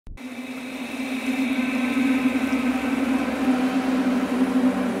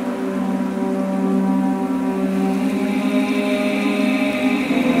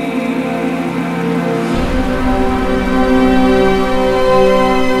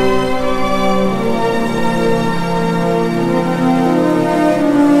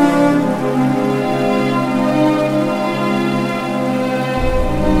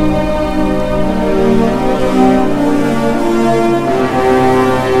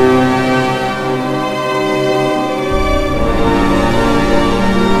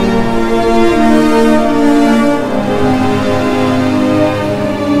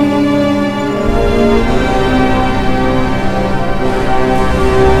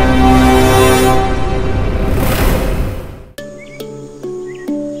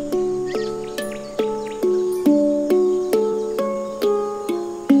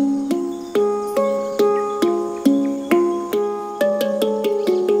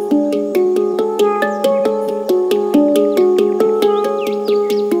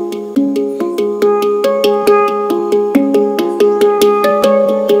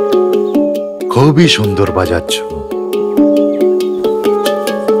খুবই সুন্দর বাজাচ্ছ।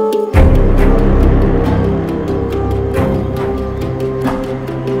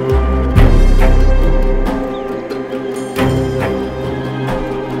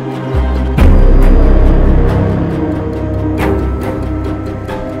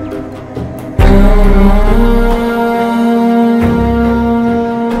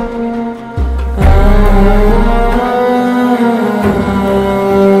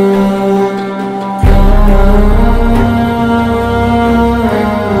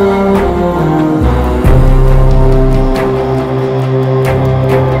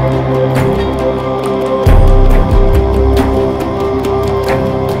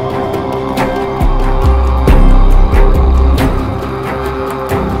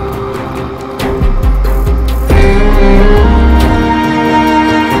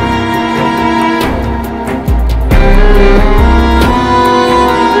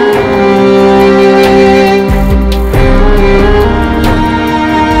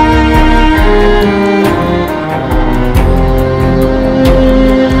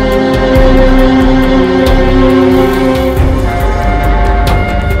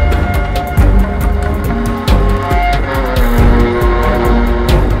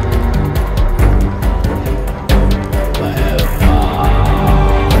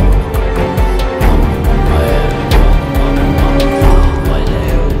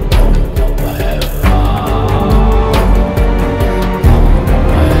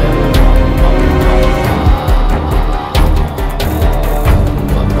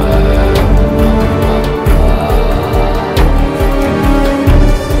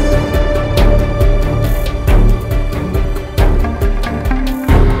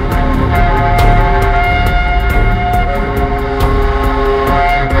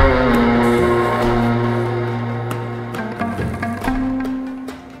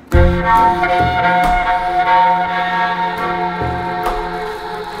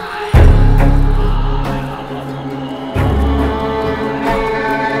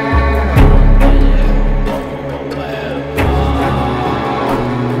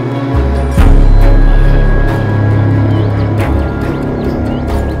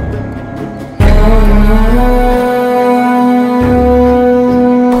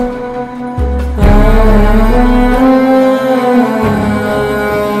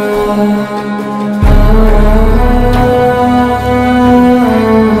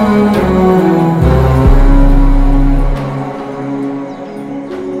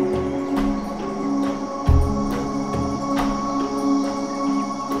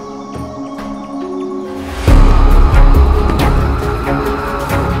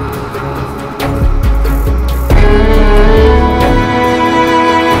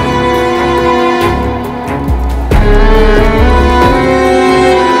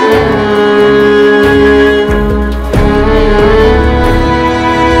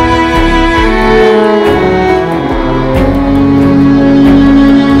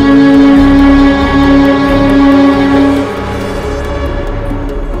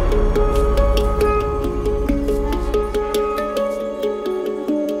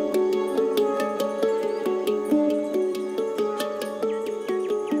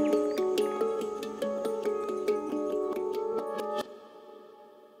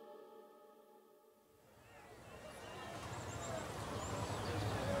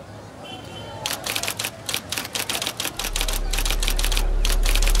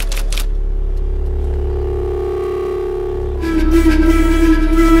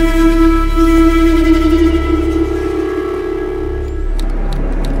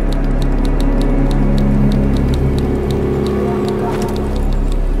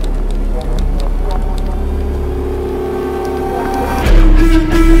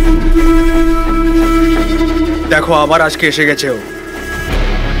 দেখো আবার আজকে এসে গেছে ও।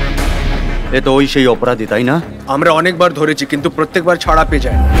 এ তো ওই সেই অপরাধী, তাই না? আমরা অনেকবার ধরেছি কিন্তু প্রত্যেকবার ছাড়া পেয়ে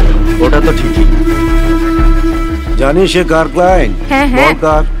যায়। ওটা তো ঠিকই। জানিস সে কার ক্লায়েন্ট? হ্যাঁ হ্যাঁ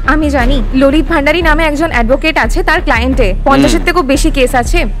আমি জানি। ললিত ভান্ডারী নামে একজন অ্যাডভোকেট আছে, তার ক্লায়েন্টে 50-এর থেকেও বেশি কেস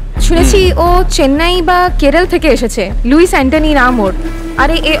আছে। শুনেছি ও চেন্নাই বা কেরল থেকে এসেছে। লুইস অ্যান্টনি নাম ওর।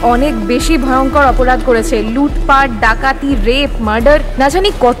 আরে এ অনেক বেশি ভয়ঙ্কর অপরাধ করেছে, লুটপাট, ডাকাতি, রেপ, মার্ডার, না জানি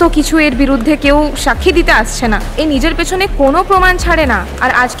কত কিছু। এর বিরুদ্ধে কেউ সাক্ষী দিতে আসছে না। এ নিজের পেছনে কোনো প্রমাণ ছাড়ে না,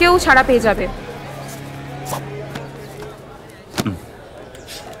 আর আজকেও ছাড়া পেয়ে যাবে।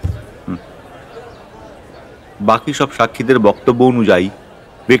 বাকি সব সাক্ষীদের বক্তব্য অনুযায়ী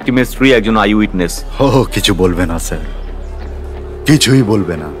ভিকটিমের স্ত্রী একজন আই উইটনেস। ও কিছু বলবে না স্যার, কিছুই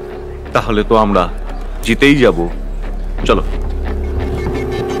বলবে না। তাহলে তো আমরা জিতেই যাব। চলো।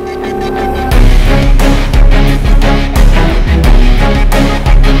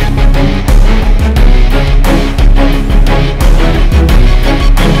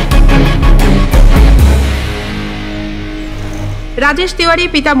 রাজেশ তিওয়ারি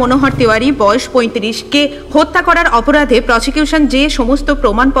পিতা মনোহর তিওয়ারি বয়স ৩৫-কে হত্যা করার অপরাধে প্রসিকিউশন যে সমস্ত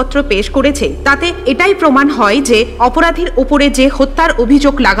প্রমাণপত্র পেশ করেছে তাতে এটাই প্রমাণ হয় যে অপরাধীর উপরে যে হত্যার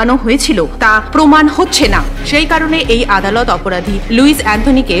অভিযোগ লাগানো হয়েছিল তা প্রমাণ হচ্ছে না। সেই কারণে এই আদালত অপরাধী লুইস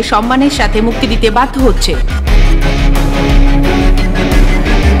অ্যান্থনিকে সম্মানের সাথে মুক্তি দিতে বাধ্য হচ্ছে।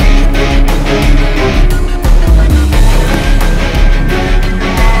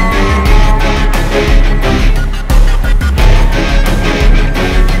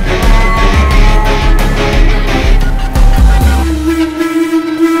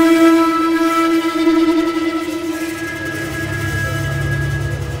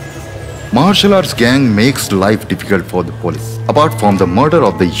 Martial arts gang makes life difficult for the police. Apart from the murder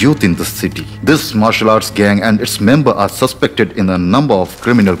of the youth in the city, this martial arts gang and its member are suspected in a number of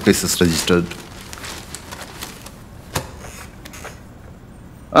criminal cases registered.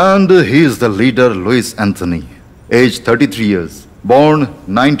 And he is the leader, Louis Anthony, age 33 years, born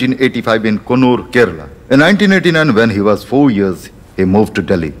 1985 in Kannur, Kerala. In 1989, when he was 4 years, he moved to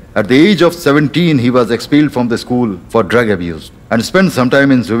Delhi. At the age of 17, he was expelled from the school for drug abuse and spent some time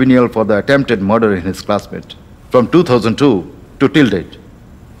in juvenile for the attempted murder in his classmate. From 2002 to till date,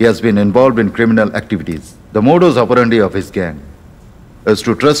 he has been involved in criminal activities. The modus operandi of his gang is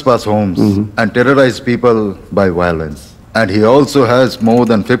to trespass homes and terrorize people by violence. And he also has more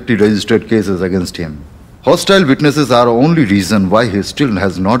than 50 registered cases against him. Hostile witnesses are the only reason why he still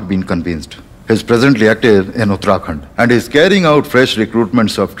has not been convinced. He is presently active in Uttarakhand and is carrying out fresh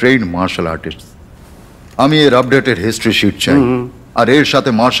recruitments of trained martial artists. আমি এর updated history sheet চাই আর এর সাথে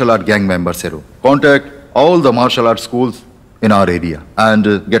martial art gang মেম্বারসেরও। Contact all the martial art schools in our area and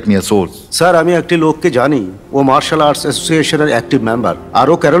get me a source. Sir আমি একটি লোককে জানি, ও martial arts অ্যাসোসিয়েশনের অ্যাক্টিভ মেম্বার আর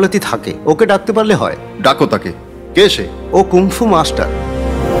ও কেরলেতে থাকে। ওকে ডাকতে পারলে হয়। ডাকো তাকে। কে সে? ও কুংফু মাস্টার।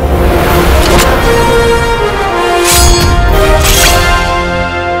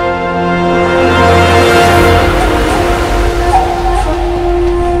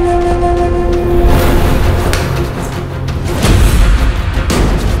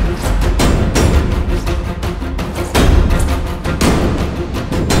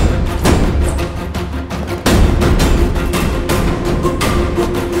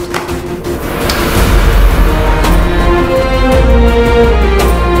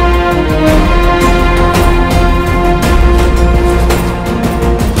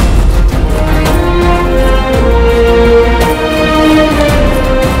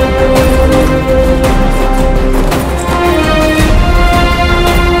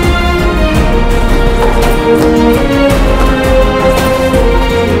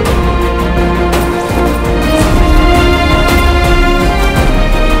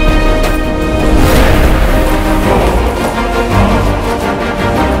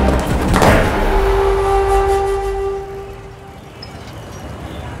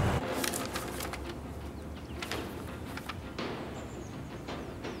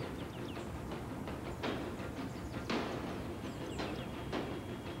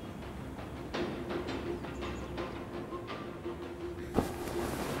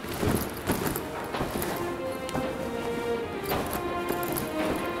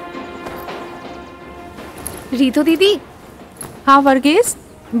 ঋতু দিদি। হ্যাঁ ভার্গিস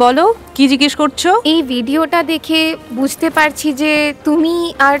বলো, কি জিজ্ঞেস করছো? এই ভিডিওটা দেখে বুঝতে পারছি যে তুমি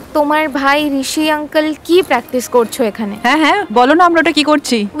আর তোমার ভাই ঋষি আঙ্কেল কি প্র্যাকটিস করছো এখানে। হ্যাঁ হ্যাঁ বলো না, আমরা ওটা কি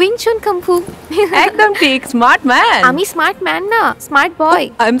করছি? উইং চুন কুংফু। একদম ঠিক, স্মার্ট ম্যান। আমি স্মার্ট ম্যান না, smart boy.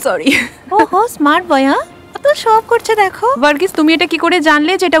 I am sorry. ওহো স্মার্ট বয়, হ্যাঁ তো সব করছে দেখো। ভার্গিস তুমি এটা কি করে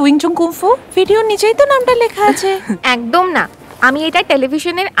জানলে যে এটা উইং চুন কুংফু? ভিডিওর নিচেই তো নামটা লেখা আছে। একদম না, আমি এটা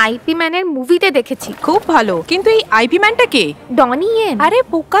টেলিভিশনের আইপি ম্যানের মুভিতে দেখেছি। খুব ভালো, কিন্তু এই আইপি ম্যানটা কে? Donny yen. আরে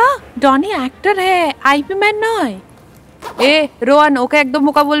বোকা, ডনি অ্যাক্টর হ্যাঁ, আইপি ম্যান নয়। এ রোহান, ওকে একদম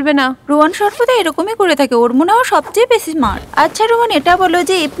বোকা বলবে না। রোহান সর্বদা এরকমই করে থাকে, ওর মনে হয় সবচেয়ে বেশি স্মার্ট। আচ্ছা রোহান এটা বলো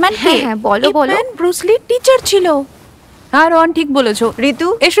যে ইপম্যান কে? হ্যাঁ বলো বলো। ইপম্যান ব্রুস লির টিচার ছিল। হ্যাঁ রোহান ঠিক বলেছো। ঋতু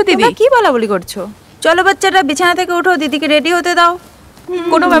এসো দিদি। কি বলাবলি করছো? চলো বাচ্চারা বিছানা থেকে ওঠো, দিদিকে রেডি হতে দাও।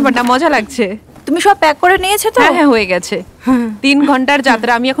 কোনো ব্যাপার না, মজা লাগছে। তুমি সব প্যাক করে নিয়েছো তো? হ্যাঁ হ্যাঁ হয়ে গেছে। 3 ঘন্টার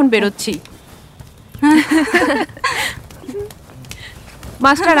যাত্রা, আমি এখন বেরোচ্ছি।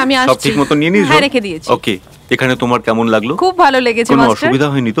 মাস্টার আমি আসছি। সব ঠিকমতো নিয়ে নিয়েছো? হ্যাঁ রেখে দিয়েছি। ওকে, এখানে তোমার কেমন লাগলো? খুব ভালো লেগেছে কোনো মাস্টার। অসুবিধা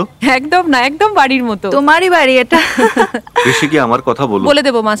হয়নি তো? একদম না, একদম বাড়ির মতো। তোমারই বাড়ি এটা। বেশি কি আমার কথা বলো? বলে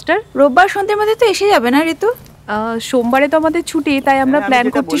দেবো মাস্টার। রোববার সন্ধ্যের মধ্যে তো এসে যাবে না ঋতু? সোমবারে তো আমাদের ছুটি, তাই আমরা প্ল্যান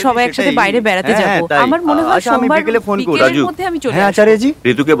করছি সবাই একসাথে বাইরে বেড়াতে যাব। আমার মনে হয় সোমবার বিকেলের মধ্যে আমি চলে আসব।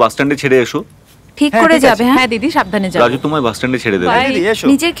 ঋতুকে বাস স্ট্যান্ডে ছেড়ে এসো। ঠিক করে যাবে। হ্যাঁ দিদি সাবধানে যাও। রাজু তোমায় বাস স্ট্যান্ডে ছেড়ে দেবে।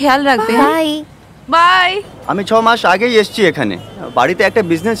 নিজের খেয়াল রাখবে। Bye bye. আমি 6 মাস আগেই এসেছি এখানে। বাড়িতে একটা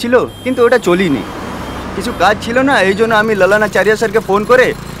বিজনেস ছিল কিন্তু ওটা চলিনি। কিছু কাজ ছিল না, এই জন্য আমি ললান আচার্য স্যারকে ফোন করে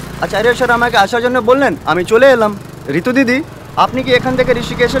আচার্য স্যার আমাকে আসার জন্য বললেন, আমি চলে এলাম। ঋতু দিদি, আপনি কি এখান থেকে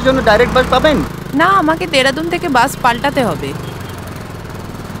ঋষিকেশের জন্য ডাইরেক্ট বাস পাবেন? না, আমাকে দেরাদুন থেকে বাস পাল্টাতে হবে।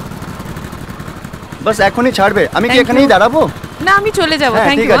 বাস এখনই ছাড়বে, আমি কি এখানেই দাঁড়াবো? না, আমি চলে যাবো।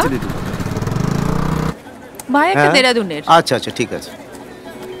 Thank you. ঠিক আছে দিদি। ভাই একটা দেরাদুনের। আচ্ছা আচ্ছা ঠিক আছে।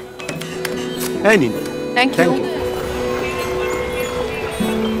 এই নিন। Thank you.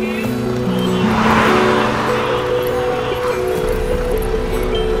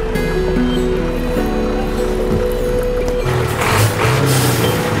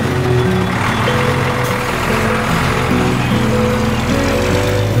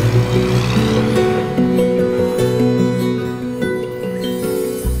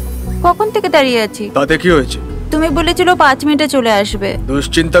 কখন থেকে দাঁড়িয়ে আছি? তাতে কি হয়েছে? তুমি বলেছিলে 5 মিনিটে চলে আসবে।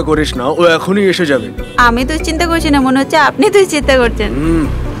 দুশ্চিন্তা করিস না, ও এখনই এসে যাবে। আমি দুশ্চিন্তা করছি না, মনে হচ্ছে আপনি দুশ্চিন্তা করছেন।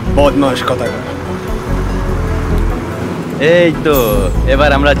 বদমাশ কথাকার। এই তো এবার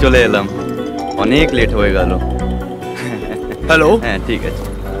আমরা চলে এলাম, অনেক লেট হয়ে গেল। হ্যালো। হ্যাঁ ঠিক আছে।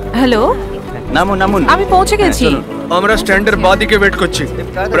 হ্যালো, নামুন নামুন। আমি পৌঁছে গেছি। আমরা স্ট্যান্ডের বাদিকে ওয়েট করছি,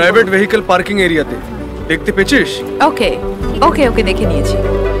 প্রাইভেট ভেহিকল পার্কিং এরিয়াতে। দেখতে পেয়েছিস? ওকে ওকে ওকে, দেখে নিয়েছি।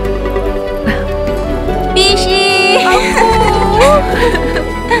 পিসি,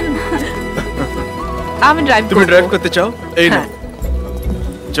 আমি ড্রাইভ করব। তুমি ড্রাইভ করতে চাও? এই না,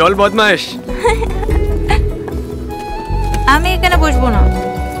 চল বদমাশ। আমি এখানে বসবো না।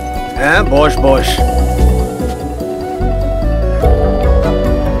 হ্যাঁ বস বস।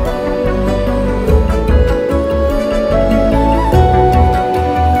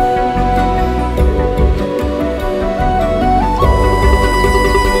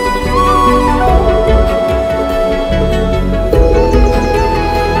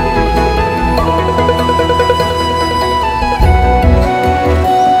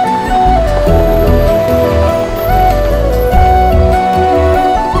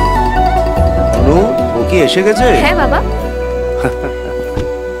 এসে গেছে? হ্যাঁ বাবা।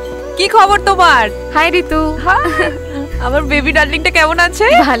 কি খবর তোমার? হাই ঋতু। আমার বেবি ডার্লিংটা কেমন আছে?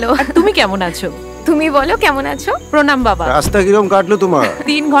 ভালো। আর তুমি কেমন আছো? তুমি বলো কেমন আছো? প্রণাম বাবা। রাস্তা কিরকম কাটলো তোমার?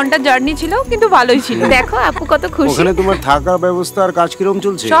 3 ঘন্টার জার্নি ছিল, কিন্তু ভালোই ছিল। দেখো আপু কত খুশি। ওখানে তোমার থাকার ব্যবস্থা আর কাজ কিরকম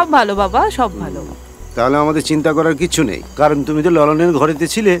চলছে? সব ভালো বাবা, সব ভালো। তাহলে আমাদের চিন্তা করার কিছু নেই, কারণ তুমি তো ললনের ঘরেতে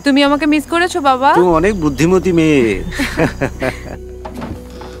ছিলে। তুমি আমাকে মিস করেছো বাবা? তুমি অনেক বুদ্ধিমতী মেয়ে।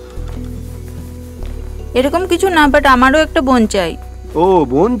 এরকম কিছু না, বাট আমারও একটা বোন চাই। ও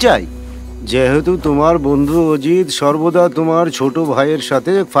বোন চাই? যেহেতু তোমার বন্ধু অজিত সর্বদা তোমার ছোট ভাইয়ের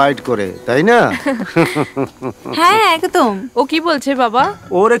সাথে ফাইট করে, তাই না? হ্যাঁ একদম। ও কি বলছে বাবা?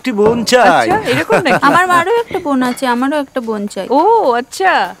 ওর একটি বোন চাই। আচ্ছা, এরকম নাকি? আমার মারও একটা বোন আছে, আমারও একটা বোন চাই। ও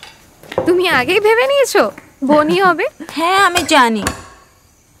আচ্ছা, তুমি আগেই ভেবে নিয়েছো বোনই হবে? হ্যাঁ আমি জানি।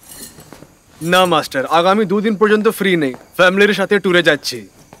 না মাস্টার, আগামী 2 দিন পর্যন্ত ফ্রি নেই, ফ্যামিলির সাথে ট্যুরে যাচ্ছি।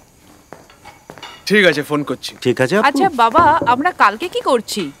 ঠিক আছে, ফোন করছি। ঠিক আছে। আচ্ছা বাবা, আমরা কালকে কি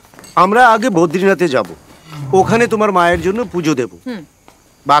করছি? আমরা আগে বদ্রীনাথে যাব, ওখানে তোমার মায়ের জন্য পুজো দেব।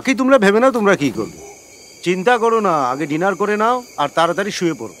 বাকি তোমরা ভেবে নাও তোমরা কি করবে। চিন্তা করো না, আগে ডিনার করে নাও আর তাড়াতাড়ি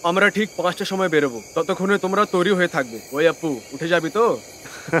শুয়ে পড়ো। আমরা ঠিক 5টার সময় বেরোবো, ততক্ষণে তোমরা তৈরি হয়ে থাকবে। ওই আপু, উঠে যাবি তো?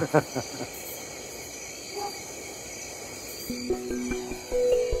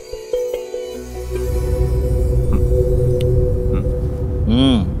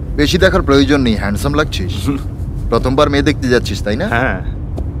 বেশি দেখার প্রয়োজন নেই, হ্যান্ডসাম লাগছিস। প্রথমবার মেয়ে দেখতে যাচ্ছিস তাই না? হ্যাঁ,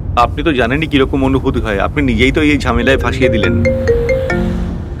 আপনি তো জানেনই কিরকম অনুভূতি হয়, আপনি নিজেই তো এই ঝামেলায় ফাঁসিয়ে দিলেন।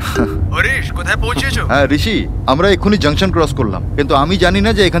 হরিশ, কোথায় পৌঁছেছো? হ্যাঁ ঋষি, আমরা এক্ষুনি জাংশন ক্রস করলাম, কিন্তু আমি জানি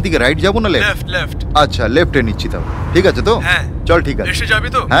না যে এখান থেকে রাইট যাবো না লেফট। লেফট। আচ্ছা, লেফটে নিচ্ছি তাহলে। ঠিক আছে তো? হ্যাঁ চল, ঠিক আছে। এসে যাবি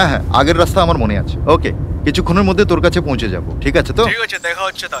তো? হ্যাঁ হ্যাঁ, আগের রাস্তা আমার মনে আছে। ওকে, কিছুক্ষণের মধ্যে তোর কাছে পৌঁছে যাব। ঠিক আছে তো? ঠিক আছে, দেখা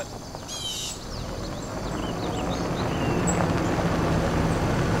হচ্ছে তাহলে।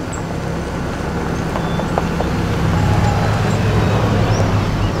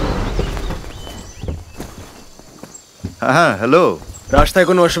 হ্যাঁ হ্যালো। রাস্তায়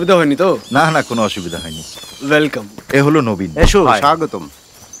কোনো অসুবিধা হয়নি তো? না না, কোনো অসুবিধা হয়নি। ওয়েলকাম। এ হলো নবীন। এসো, স্বাগতম।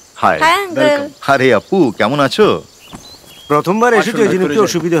 হাই। আরে আপু, কেমন আছো? প্রথমবার এসেছো, এই জন্য কি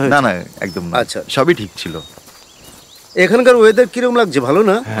অসুবিধা হয়েছে? না না, একদম না। আচ্ছা, সবই ঠিক ছিল। এখানকার ওয়েদার কিরকম লাগছে? ভালো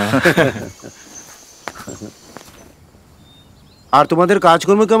না? আর তোমাদের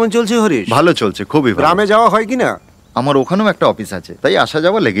কাজকর্ম কেমন চলছে হরিশ? ভালো চলছে, খুবই ভালো। গ্রামে যাওয়া হয় কি না? আমার ওখানেও একটা অফিস আছে, তাই আসা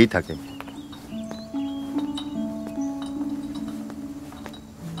যাওয়া লেগেই থাকে।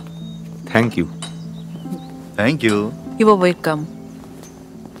 Thank you. Thank you. You R welcome.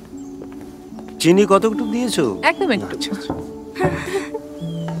 চিনি কতটুকু দিয়েছো? একদম একটু।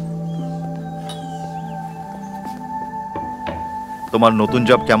 তোমার নতুন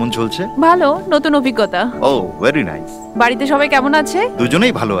জব কেমন চলছে? ভালো, নতুন অভিজ্ঞতা। ও ভেরি নাইস। বাড়িতে সবাই কেমন আছে?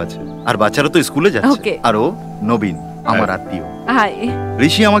 দুজনেই ভালো আছে, আর বাচ্চারা তো স্কুলে যাচ্ছে। আর ও নবীন, আমার আত্মীয়। হাই।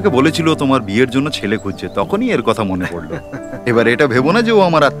 ঋষি আমাকে বলেছিল তোমার বিয়ের জন্য ছেলে খুঁজছে, তখনই এর কথা মনে পড়লো। এবার এটা ভেবো না যে ও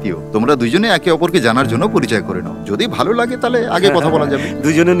আমার আত্মীয়, তোমরা দুজনে একে অপরকে জানার জন্য পরিচয় করে নাও। যদি ভালো লাগে তাহলে আগে কথা বলা যাবে।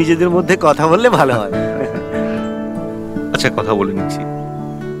 দুজনে নিজেদের মধ্যে কথা বললে ভালো হয়। আচ্ছা, কথা বলে নিচ্ছি।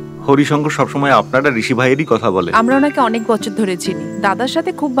 হরিশঙ্কর সবসময় আপনারা ঋষি ভাইয়েরই কথা বলে। আমরা ওনাকে অনেক বছর ধরে চিনি, দাদার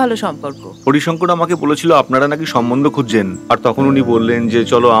সাথে খুব ভালো সম্পর্ক। হরিশঙ্কর আমাকে বলেছিল আপনারা নাকি সম্বন্ধ খুঁজছেন, আর তখন উনি বললেন যে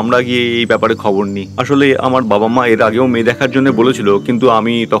চলো আমরা গিয়ে এই ব্যাপারে খবর নিই। আসলে আমার বাবা মা এর আগেও মেয়ে দেখার জন্য বলেছিল, কিন্তু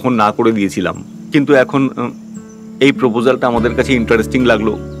আমি তখন না করে দিয়েছিলাম। কিন্তু এখন এই প্রপোজালটা আমাদের কাছে ইন্টারেস্টিং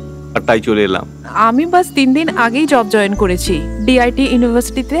লাগলো, আর তাই চলে এলাম। আমি বাস 3 দিন আগেই জব জয়েন করেছি ডিআইটি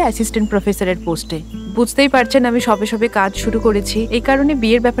ইউনিভার্সিটিতে অ্যাসিস্ট্যান্ট প্রফেসরের পোস্টে। বুঝতেই পারছেন আমি সবে সবে কাজ শুরু করেছি, এই কারণে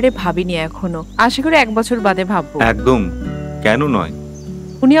বিয়ের ব্যাপারে ভাবিনি এখনো। আশা করি 1 বছর বাদে ভাববো। একদম, কেন নয়।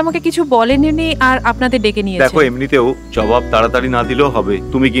 উনি আমাকে কিছু বলেননি, আর আপনাদের ডেকে নিয়েছে। দেখো, এমনিতেও জবাব তাড়াতাড়ি না দিলেও হবে,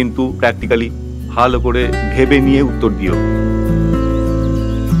 তুমি কিন্তু প্র্যাকটিক্যালি ভালো করে ভেবে নিয়ে উত্তর দিও।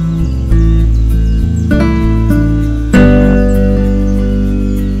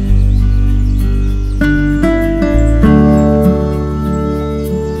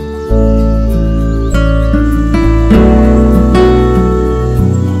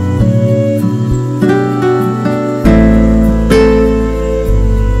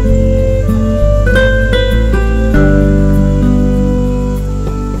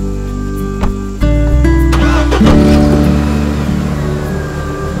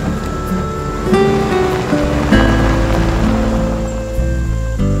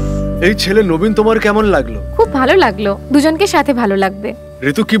 এই ছেলে নবীন তোমার কেমন লাগলো? খুব ভালো লাগলো, দুজনকে সাথে ভালো লাগবে।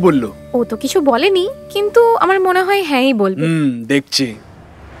 ঋতু কি বললো? ও তো কিছু বলেনি, কিন্তু আমার মনে হয় হ্যাঁই বলবে। দেখছি।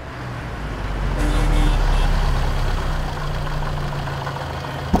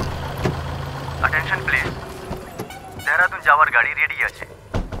 অ্যাটেনশন প্লিজ, দেহরাদুন যাওয়ার গাড়ি রেডি আছে।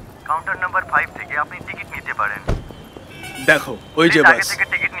 কাউন্টার নাম্বার 5 থেকে আপনি টিকিট নিতে পারেন। দেখো ওই যে বাস,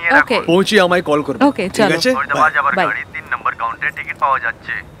 টিকিট নিয়ে রাখো। পৌঁছে আমায় কল করবে। ওকে, চলো। ফরিদাবাদ যাওয়ার গাড়ি 3 নম্বর কাউন্টারে টিকিট পাওয়া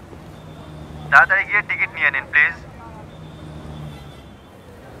যাচ্ছে। তাড়াতাড়ি গিয়ে টিকিট নিয়ে নিন প্লিজ।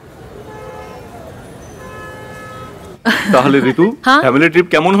 তাহলে ঋতু, ফ্যামিলি ট্রিপ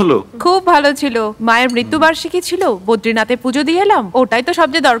কেমন হলো? খুব ভালো ছিল। মায়ের মৃত্যুবার্ষিকী ছিল, বদ্রীনাথে পুজো দিয়ে এলাম, ওটাই তো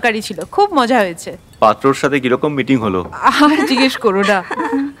সবচেয়ে দরকারি ছিল। খুব মজা হয়েছে। পাত্রর সাথে কিরকম মিটিং হলো? আর জিজ্ঞেস করো না,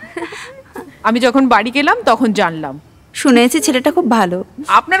 আমি যখন বাড়ি গেলাম তখন জানলাম। শুনেছি ছেলেটা খুব ভালো।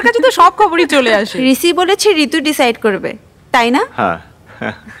 আপনার কাছে তো সব খবরই চলে আসে। ঋষি বলেছে ঋতু ডিসাইড করবে, তাই না? হ্যাঁ।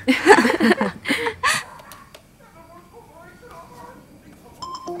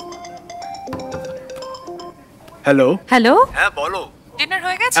 Hello hello. হ্যাঁ বলো। ডিনার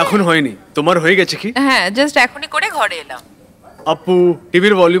হয়ে গেছে? এখন হয়নি, তোমার হয়ে গেছে কি? হ্যাঁ, জাস্ট এখনই করে ঘরে এলাম। আপু,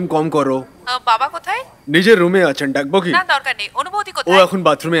 টিভির ভলিউম কম করো। বাবা কোথায়? নিজের রুমে আছেন, ডাকবো কি? না, দরকার নেই। অনুভূতি ও কোথায়? এখন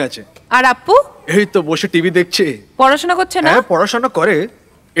বাথরুমে আছে। আর আপু? এই তো বসে টিভি দেখছে। পড়াশোনা করছে না? হ্যাঁ, পড়াশোনা করে।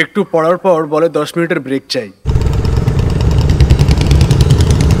 একটু পড়ার পর বলে 10 মিনিটের ব্রেক চাই।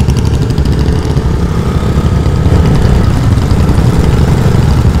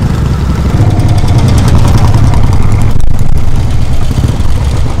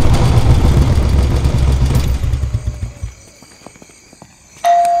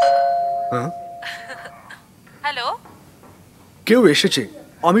 হ্যালো। কেউ এসেছে,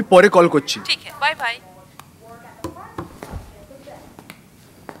 আমি পরে কল করছি। ঠিক আছে, বাই বাই।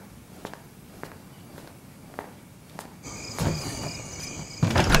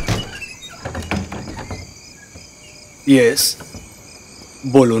 ইয়েস,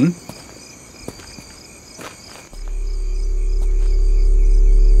 বলুন।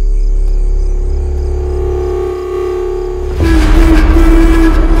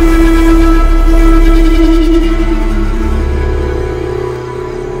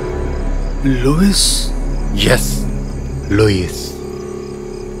 Luis? Yes, Luis,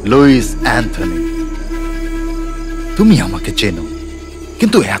 Luis Anthony. তুমি আমাকে চেনো,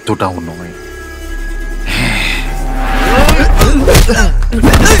 কিন্তু এতটাও নয়।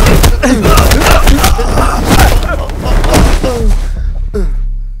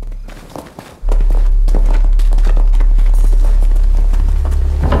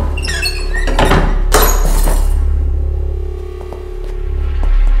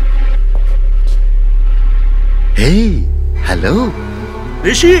 হেই, হ্যালো।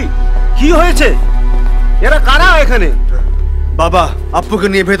 ঋষি, কি হয়েছে? এরা কারা এখানে? বাবা, আপুকে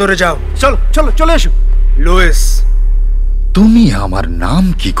নিয়ে ভেতরে যাও। চলো চলো, চলে এসো। লুইস, তুমি আমার নাম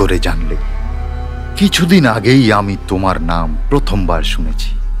কি করে জানলে? কিছুদিন আগেই আমি তোমার নাম প্রথমবার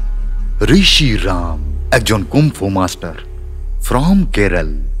শুনেছি। ঋষি রাম, একজন কুম্ফু মাস্টার। ফ্রম কেরল,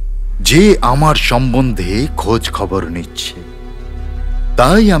 যে আমার সম্বন্ধে খোঁজ খবর নিচ্ছে।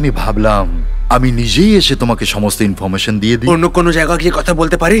 তাই আমি ভাবলাম আমি নিজেই এসে তোমাকে সমস্ত ইনফরমেশন দিয়ে দিই। অন্য কোনো জায়গা গিয়ে কথা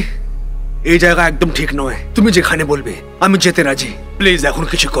বলতে পারি? এই জায়গা একদম ঠিক নয়। তুমি যেখানে বলবে আমি যেতে রাজি। প্লিজ এখন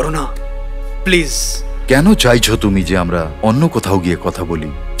কিছু করো না, প্লিজ। কেন চাইছো তুমি যে আমরা অন্য কোথাও গিয়ে কথা বলি?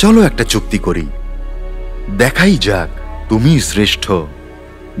 চলো একটা চুক্তি করি, দেখাই যাক তুমি শ্রেষ্ঠ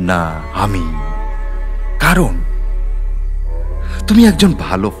না আমি। কারণ তুমি একজন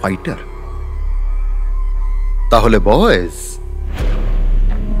ভালো ফাইটার। তাহলে বয়েস,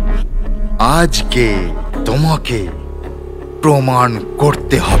 আজকে তোমাকে প্রমাণ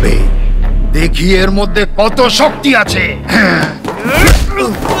করতে হবে। দেখি এর মধ্যে কত শক্তি আছে।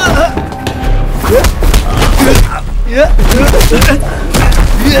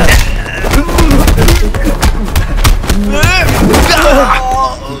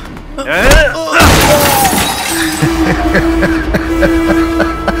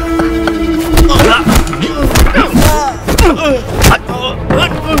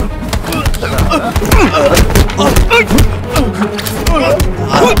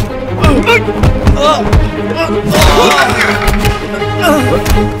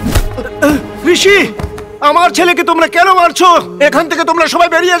 ঋষি, আমার ছেলেকে তোমরা কেন মারছো? এখান থেকে তোমরা সবাই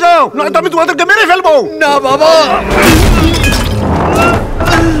বেরিয়ে যাও, নয়তো আমি তোমাদেরকে মেরে ফেলবো। না বাবা।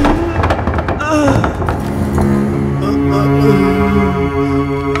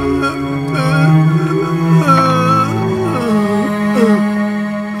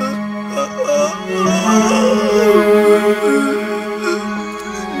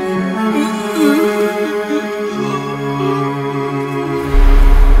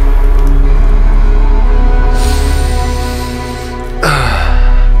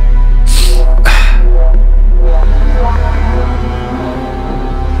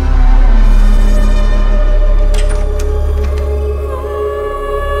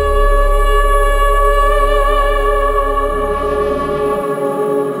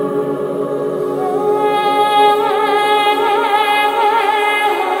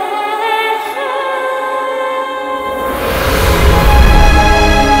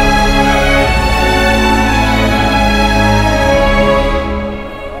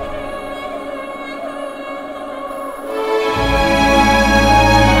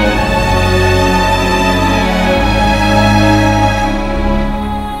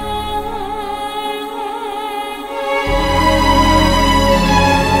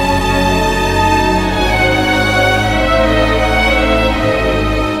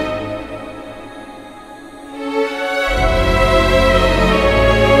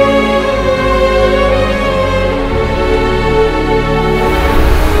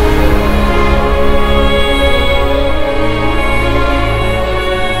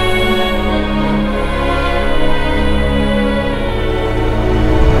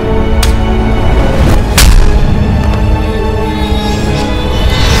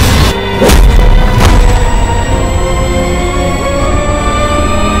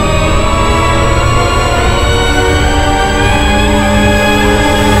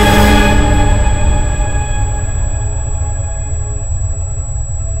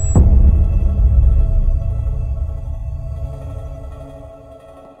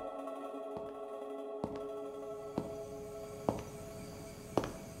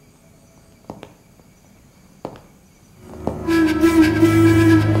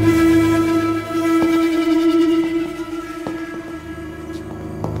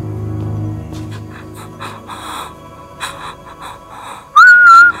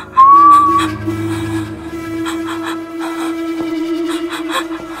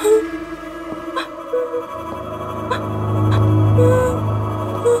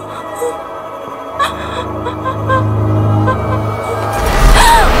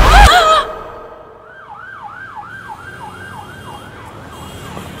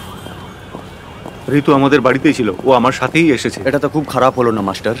 ঋতু আমাদের বাড়িতেই ছিল, ও আমার সাথেই এসেছে। এটা তো খুব খারাপ হলো না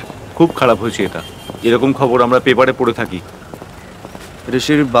মাস্টার? খুব খারাপ হয়েছে এটা। এরকম খবর আমরা পেপারে পড়ে থাকি।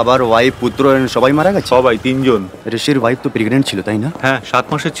 ঋষির বাবার ওয়াইফ, পুত্র সবাই মারা গেছে? সবাই, 3 জন। ঋষির ওয়াইফ তো প্রেগনেন্ট ছিল, তাই না? হ্যাঁ, 7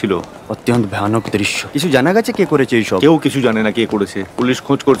 মাসের ছিল। অত্যন্ত ভয়ানক দৃশ্য। কিছু জানা গেছে কে করেছে এইসব? কেউ কিছু জানে না কে করেছে, পুলিশ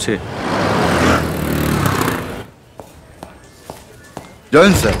খোঁজ করছে।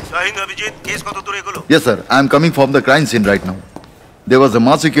 Join, sir. অভিজিৎ, কেস কত দূর এগোলো? Yes, sir. I am coming from the crime scene right now. There was a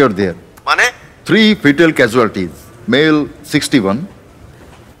massacre there. মানে? 3 fatal casualties. Male 61,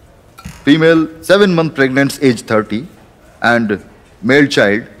 female 7 month pregnant, age 30, and male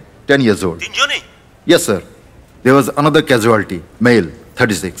child 10 years old. তিনজনই? Yes, sir. There was another casualty, male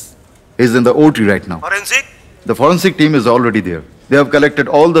 36. He's in the OT right now. Forensic? The forensic team is already there. They have collected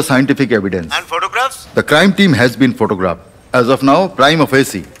all the scientific evidence. And photographs? The crime team has been photographed. As of now, prima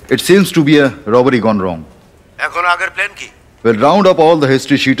facie, it seems to be a robbery gone wrong. এখন আগের plan কি? We'll round up all the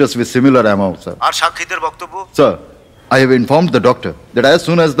history sheeters with similar amounts, sir. আর সাক্ষীদের বক্তব্য? Sir, I have informed the doctor that as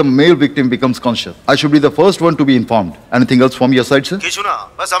soon as the male victim becomes conscious, I should be the first one to be informed. Anything else from your side, sir? কিছু না,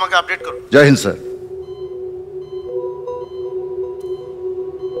 বাস আমাকে update করো। Jai Hind, sir.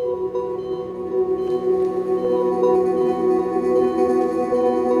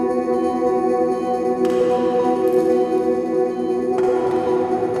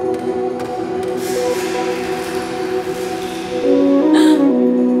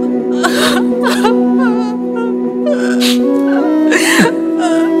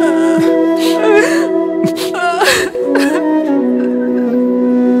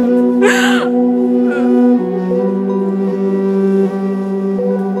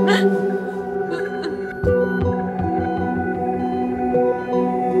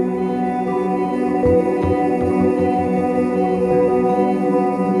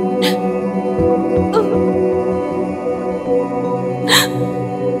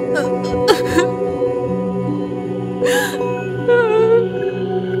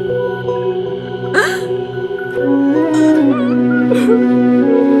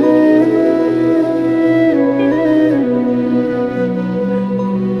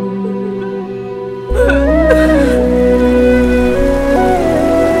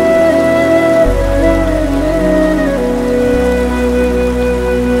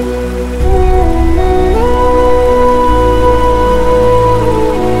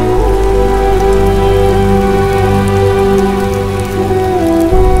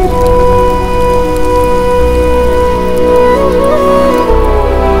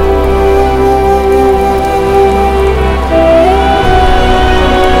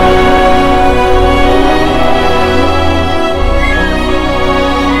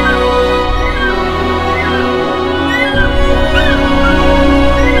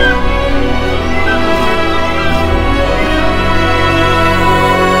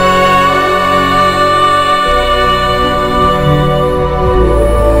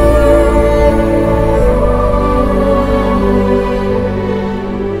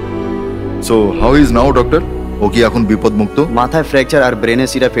 So, how is now, doctor? ও কি এখন বিপদমুক্ত? মাথায় fracture আর ব্রেনে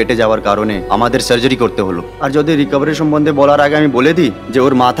শিরা ফেটে যাওয়ার কারণে আমাদের সার্জারি করতে হলো। আর যদি রিকভারি সম্বন্ধে বলার আগে আমি বলে দিই যে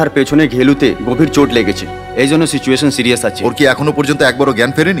ওর মাথার পেছনে ঘেলুতে গভীর চোট লেগেছে, এই জন্য সিচুয়েশন সিরিয়াস আছে। ওর কি এখনো পর্যন্ত একবারও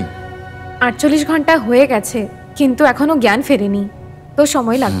জ্ঞান ফেরেনি? 48 ঘন্টা হয়ে গেছে, কিন্তু এখনো জ্ঞান ফেরেনি, তো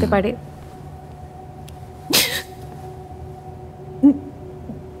সময় লাগতে পারে।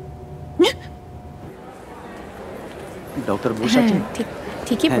 ডক্টর বসে আছে?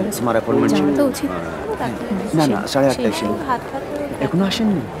 ঠিকই বলেছো, তোমার অ্যাপয়েন্টমেন্ট ছিল তো উচিত। না না 8:30 ছিল, এখনো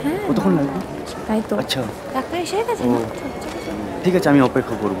আসেননি? কতক্ষণ লাগবে? তাই তো। আচ্ছা ডাক্তার এসে গেছে? ঠিক আছে, আমি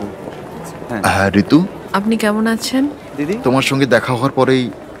অপেক্ষা করব। হ্যাঁ ঋতু, আপনি কেমন আছেন? দিদি তোমার সঙ্গে দেখা হওয়ার পরেই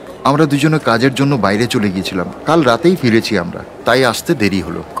আমরা দুজনে কাজের জন্য বাইরে চলে গিয়েছিলাম। কাল রাতেই ফিরেছি আমরা, তাই আসতে দেরি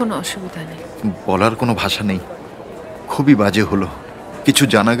হলো। কোনো অসুবিধা নেই। বলার কোনো ভাষা নেই, খুবই বাজে হলো। কিছু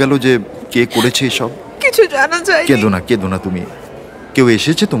জানা গেল যে কে করেছে এসব? কিছু জানা যায়? কেঁদো না তুমি। কেউ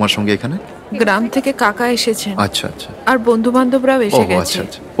এসেছে তোমার সঙ্গে এখানে? গ্রাম থেকে কাকা এসেছেন। আচ্ছা আচ্ছা। আর বন্ধু বান্ধবরাও এসে গেছে। আচ্ছা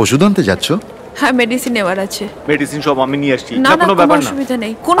আচ্ছা। ওষুধ আনতে যাচ্ছ? হ্যাঁ, মেডিসিন নেওয়ার আছে। মেডিসিন সব আমি নিয়ে আসছি। না কোনো ব্যাপার না, অসুবিধা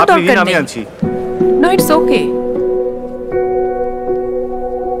নেই, কোনো আপনি দরকার নিন, নেই। আমি আনছি। No, it's okay.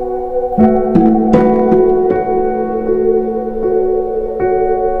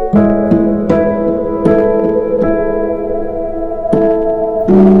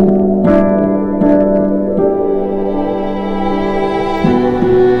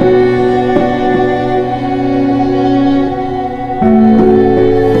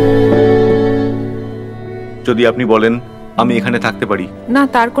 যদি আপনি বলেন আমি এখানে থাকতে পারি। না,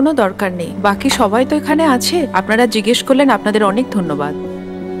 তার কোনো দরকার নেই, বাকি সবাই তো এখানে আছে। আপনারা জিজ্ঞেস করলেন, আপনাদের অনেক ধন্যবাদ।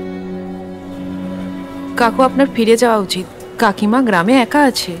 কাকু, আপনার ফিরে যাওয়া উচিত। কাকিমা গ্রামে একা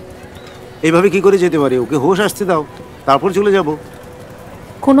আছে। এইভাবে কি করে যেতে পারে? ওকে হোশ আসতে দাও, তারপর চলে যাব।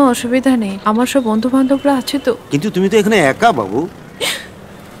 কোনো অসুবিধা নেই, আমার সব বন্ধু বান্ধবরা আছে তো। কিন্তু তুমি তো এখানে একা বাবু।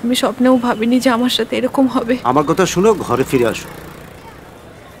 আমি স্বপ্নেও ভাবিনি যে আমার সাথে এরকম হবে। আমার কথা শুনো, ঘরে ফিরে আসো।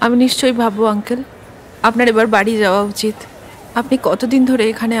 আমি নিশ্চয়ই ভাববো আঙ্কেল। আপনার এবার বাড়ি যাওয়া উচিত। আপনি কতদিন ধরে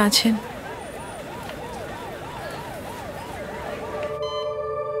এখানে আছেন?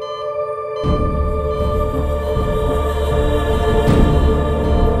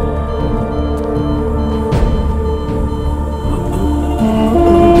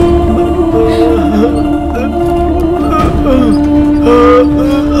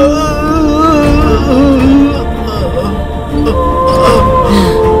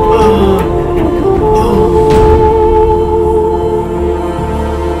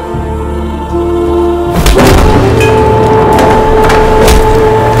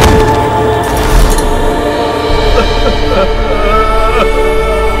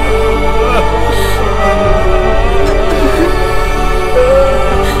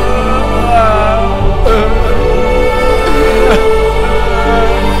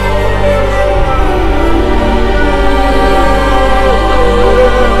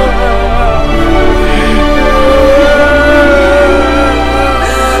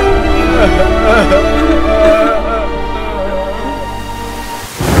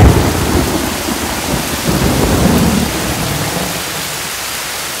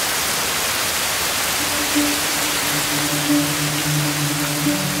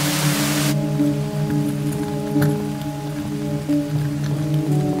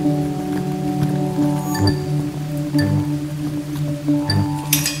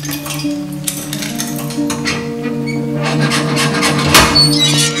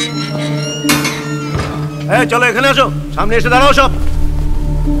 চলো এখানে আসো, সামনে এসে দাঁড়াও সব।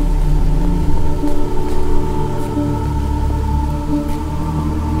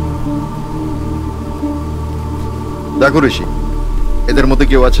 দেখো ঋষি, এদের মধ্যে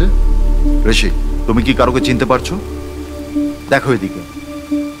কেউ আছে? ঋষি, তুমি কি কারোকে চিনতে পারছো? দেখো এদিকে,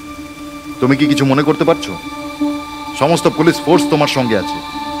 তুমি কি কিছু মনে করতে পারছো? সমস্ত পুলিশ ফোর্স তোমার সঙ্গে আছে,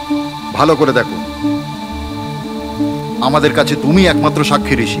 ভালো করে দেখো। আমাদের কাছে তুমি একমাত্র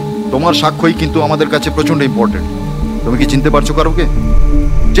সাক্ষী ঋষি, তোমার সাক্ষ্যই কিন্তু আমাদের কাছে প্রচন্ড ইম্পর্টেন্ট। তুমি কি চিনতে পারছো কারোকে?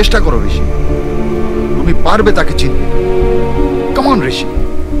 চেষ্টা করো ঋষি, তুমি পারবে তাকে চিনতে। কাম অন ঋষি,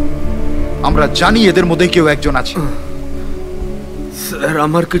 আমরা জানি এদের মধ্যে কেউ একজন আছে। স্যার,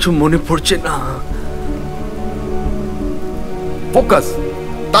 আমার কিছু মনে পড়ছে না। ফোকাস,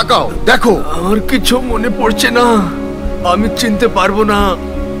 তাকাও, দেখো। আমার কিছু মনে পড়ছে না, আমি চিনতে পারবো না।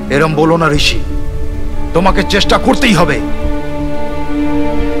 এরম বলো না ঋষি, তোমাকে চেষ্টা করতেই হবে।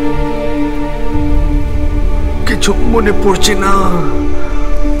 কিছু মনে পড়ছে না।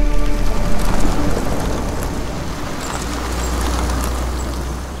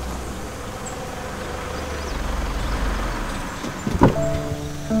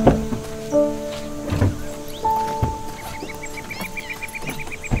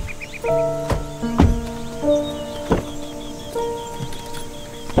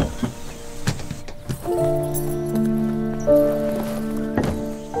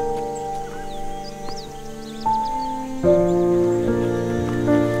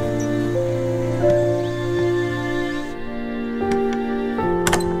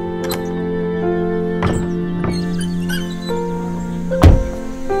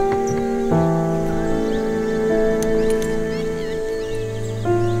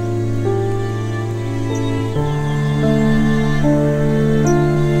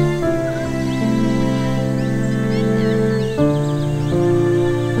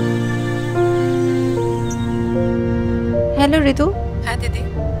 হ্যালো ঋতু। হ্যাঁ দিদি।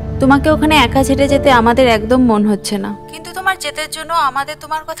 তোমাকে ওখানে একা ছেড়ে যেতে আমাদের একদম মন হচ্ছে না, কিন্তু তোমার যেতে জন্য আমাদের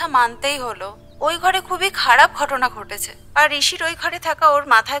তোমার কথা মানতেই হলো। ওই ঘরে খুবই খারাপ ঘটনা ঘটেছে, আর ঋষির ওই ঘরে থাকা ওর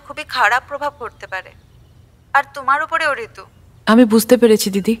মাথায় খুবই খারাপ প্রভাব পড়তে পারে, আর তোমার উপরে ও ঋতু। আমি বুঝতে পেরেছি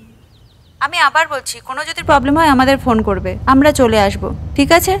দিদি। আমি আবার বলছি, কোনো যদি প্রবলেম হয় আমাদের ফোন করবে, আমরা চলে আসব, ঠিক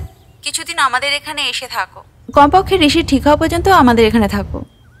আছে? কিছুদিন আমাদের এখানে এসে থাকো, কমপক্ষে ঋষি ঠিক হওয়া পর্যন্ত আমাদের এখানে থাকো।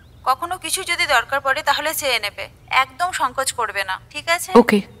 কখনো কিছু যদি দরকার পড়ে তাহলে চেয়ে নেবে, একদম সংকোচ করবে না, ঠিক আছে?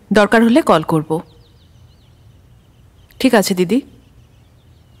 ওকে, দরকার হলে কল করব। ঠিক আছে দিদি,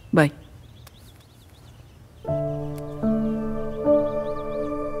 বাই।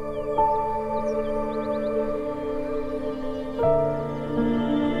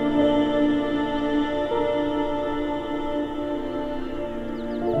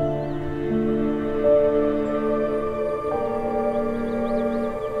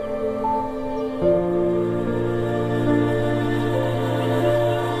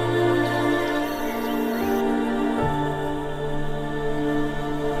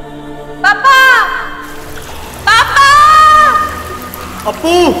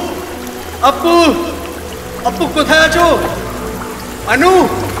 আপু, আপু, আপু কোথায় আছো? আনু,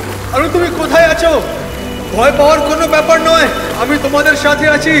 আনু তুমি কোথায় আছো? ভয় পাওয়ার কোনো ব্যাপার নয়, আমি তোমাদের সাথে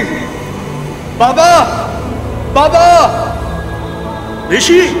আছি। বাবা, বাবা,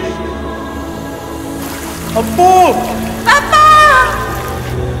 ঋষি, আপু, বাবা,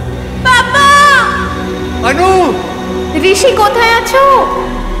 বাবা, আনু, ঋষি কোথায় আছো?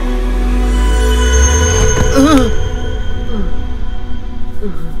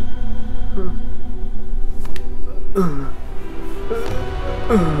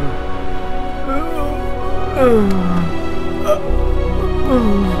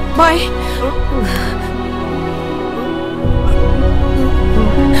 বাই।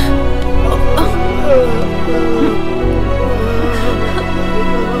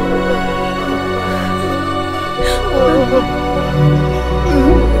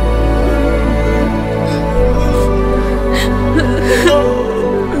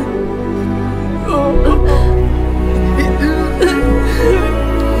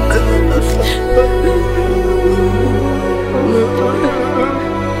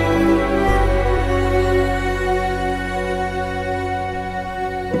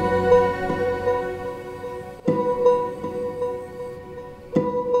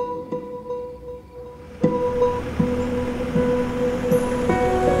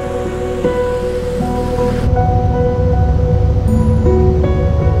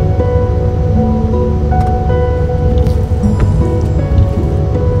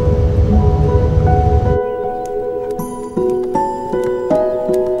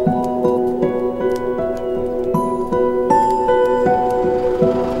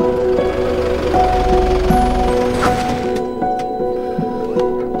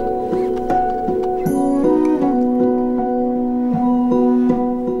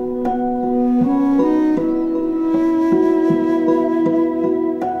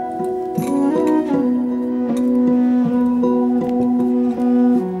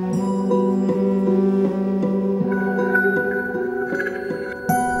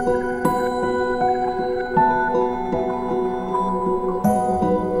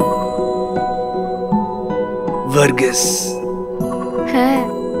 গেস। হ্যাঁ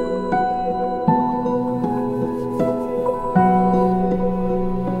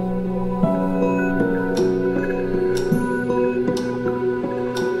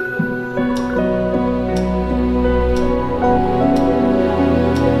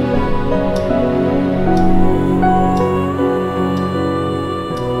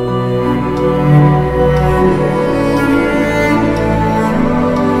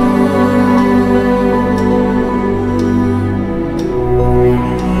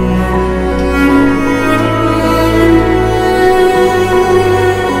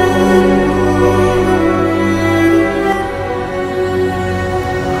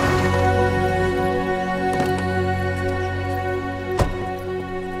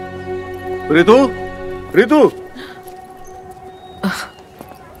ঋতু, ঋতু।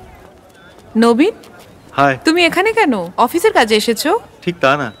 নবীন, হাই। তুমি এখানে কেন? অফিসের কাজে এসেছো? ঠিক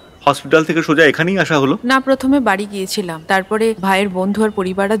তা না, হসপিটাল থেকে সোজা এখানেই আসা হলো। না, প্রথমে বাড়ি গিয়েছিলাম, তারপরে ভাইয়ের বন্ধু আর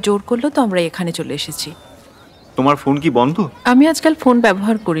পরিবাররা জোর করলো তো আমরা এখানে চলে এসেছি। তোমার ফোন কি বন্ধ? আমি আজকাল ফোন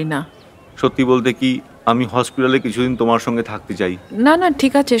ব্যবহার করি না। সত্যি বলতে কি, আমি হসপিটালে কিছুদিন তোমার সঙ্গে থাকতে চাই। না না,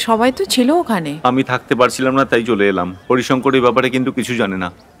 ঠিক আছে, সবাই তো ছিল ওখানে। আমি থাকতে পারছিলাম না, তাই চলে এলাম। হরিশঙ্কর এই ব্যাপারে কিন্তু কিছু জানে না।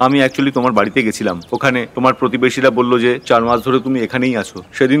 আমি অ্যাকচুয়ালি তোমার বাড়িতে গেছিলাম। ওখানে তোমার প্রতিবেশীরা বললো যে 4 মাস ধরে তুমি এখানেই আছো।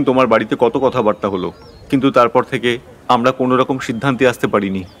 সেদিন তোমার বাড়িতে কত কথাবার্তা হলো, কিন্তু তারপর থেকে আমরা কোনো রকম সিদ্ধান্তে আসতে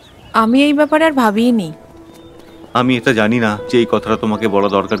পারিনি। আমি এই ব্যাপারে আর ভাবিনি। আমি এটা জানি না যে এই কথাটা তোমাকে বলা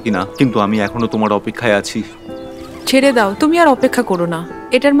দরকার কিনা, কিন্তু আমি এখনো তোমার অপেক্ষায় আছি। ছেড়ে দাও, তুমি আর অপেক্ষা করো না।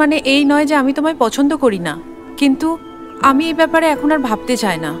 এটার মানে এই নয় যে আমি তোমায় পছন্দ করি না, কিন্তু আমি এই ব্যাপারে এখন আর ভাবতে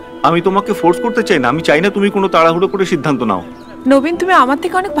চাই না। আমি তোমাকে ফোর্স করতে চাই না, আমি চাই না তুমি কোনো তাড়াহুড়ো করে সিদ্ধান্ত নাও। নবীন, তুমি আমার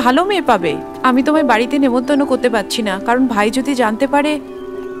থেকে অনেক ভালো মেয়ে পাবে। আমি তোমায় বাড়িতে নেমন্তন্ন করতে পারছি না, কারণ ভাই যদি জানতে পারে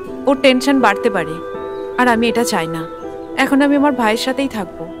ওর টেনশন বাড়তে পারে, আর আমি এটা চাই না। এখন আমি আমার ভাইয়ের সাথেই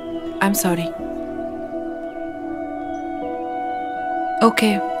থাকবো। I am sorry.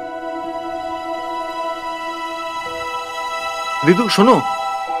 ওকে। ঋতু শোনো,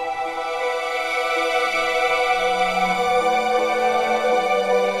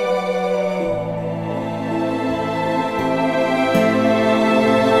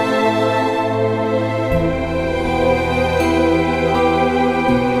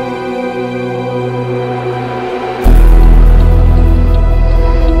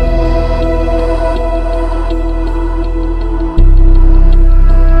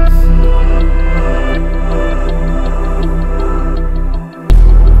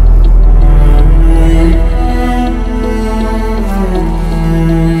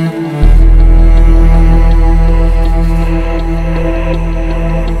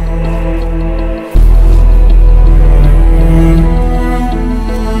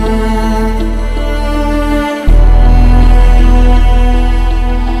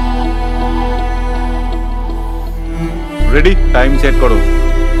 রেডি? টাইম সেট করো।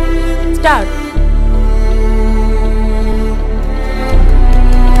 স্টার্ট।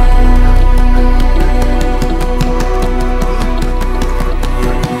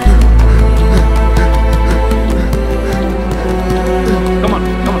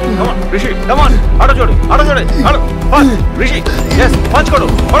 ঋষি, come on, আরো জোরে, আরো জোরে, আরো পাঁচ। ঋষি, yes, পাঁচ করো,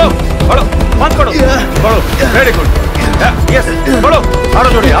 বড়ো, বড়ো, পাঁচ করো, বড়ো, ভেরি গুড, yes, বড়ো, আরো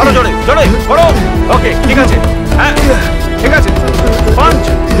জোরে, আরো জোরে, জোরে, বড়ো, ওকে, ঠিক আছে, হ্যাঁ, ঠিক আছে, পাঁচ,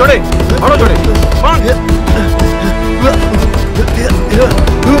 জোরে, আরো জোরে, পাঁচ।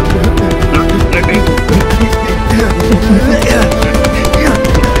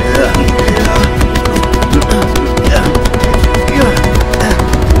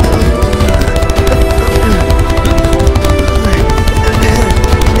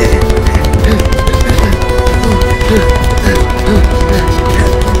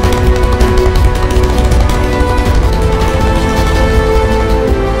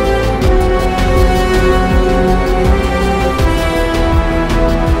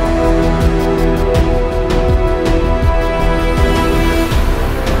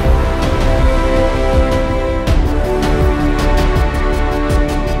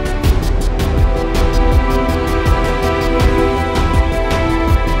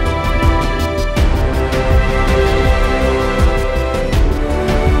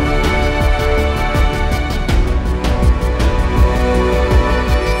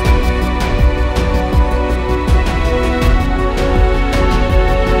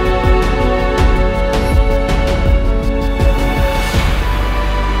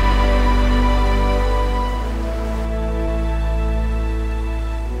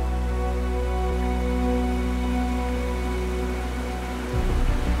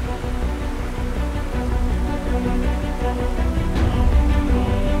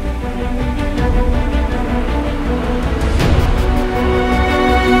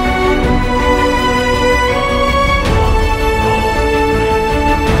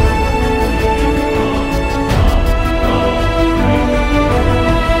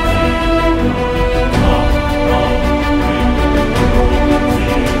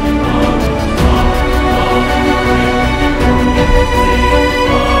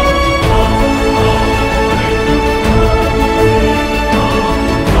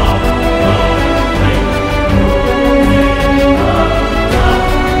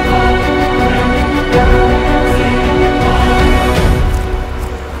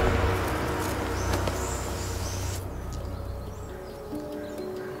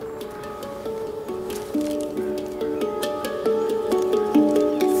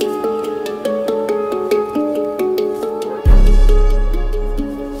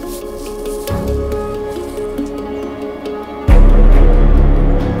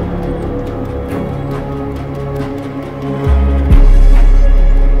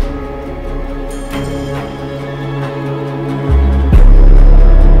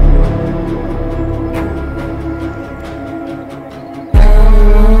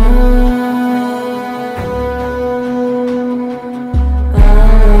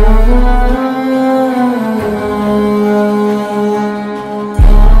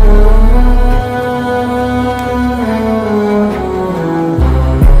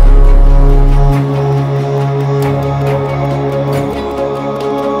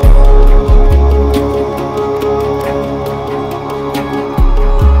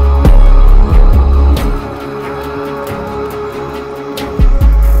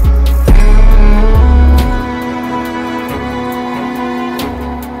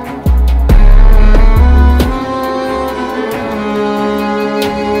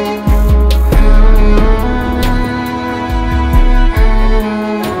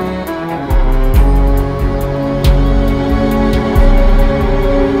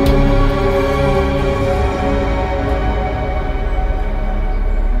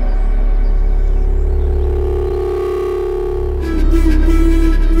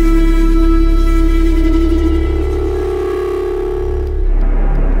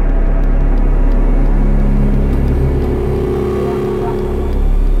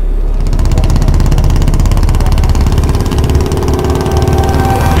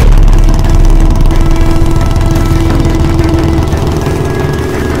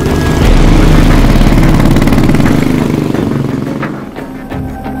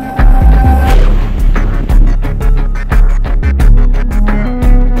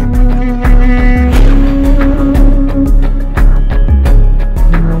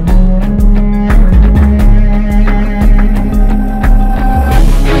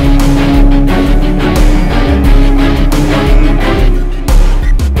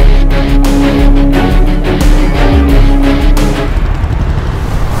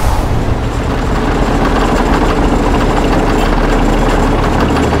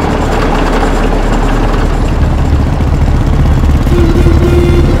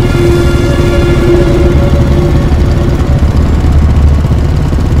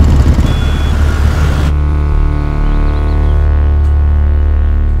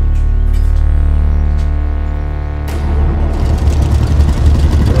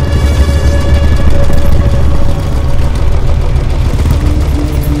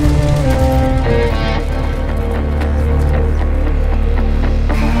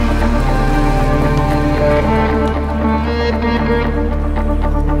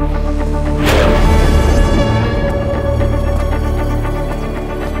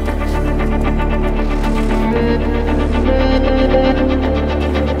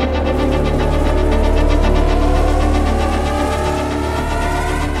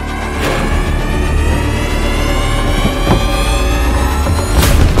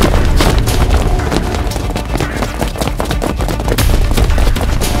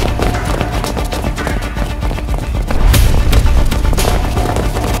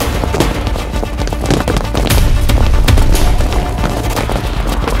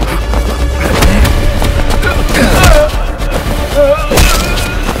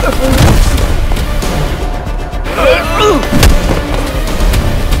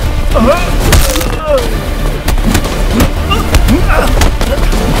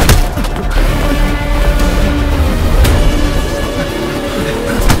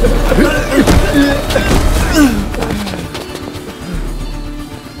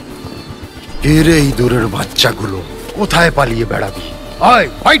 কিরে ইঁদুরের বাচ্চাগুলো, কোথায় পালিয়ে বেড়াবি? আয়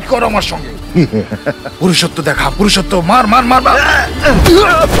ফাইট কর আমার সঙ্গে। পুরুষত্ব দেখা, পুরুষত্ব, মার মার মার মার।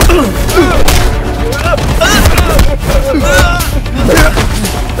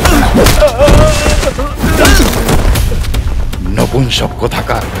 নপুংসক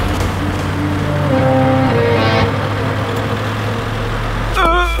কোথাকার।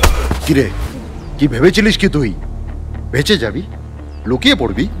 কিরে, কি ভেবেছিলিস কি তুই বেঁচে যাবি, লুকিয়ে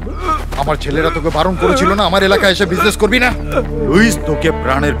পড়বি? আমার ছেলেরা তোকে বারণ করেছিল না আমার এলাকায় এসে বিজনেস করবি না? লুইস তোকে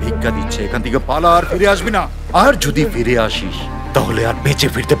প্রাণের ভিক্ষা দিচ্ছে, এখান থেকে পালা, আর ফিরে আসবি না। আর যদি ফিরে আসিস তাহলে আর বেঁচে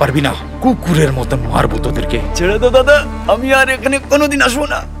ফিরতে পারবি না, কুকুরের মতন মারবো তোদেরকে। ছেড়ে দাও দাদা, আমি আর এখানে কোনোদিন আসবো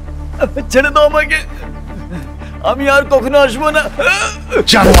না। ছেড়ে দাও আমাকে, আমি আর কখনো আসবো না।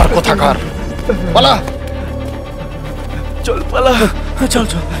 জানোয়ার কোথাকার, পালা। চল পালা, চল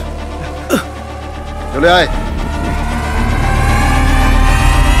চল, চলে আয়।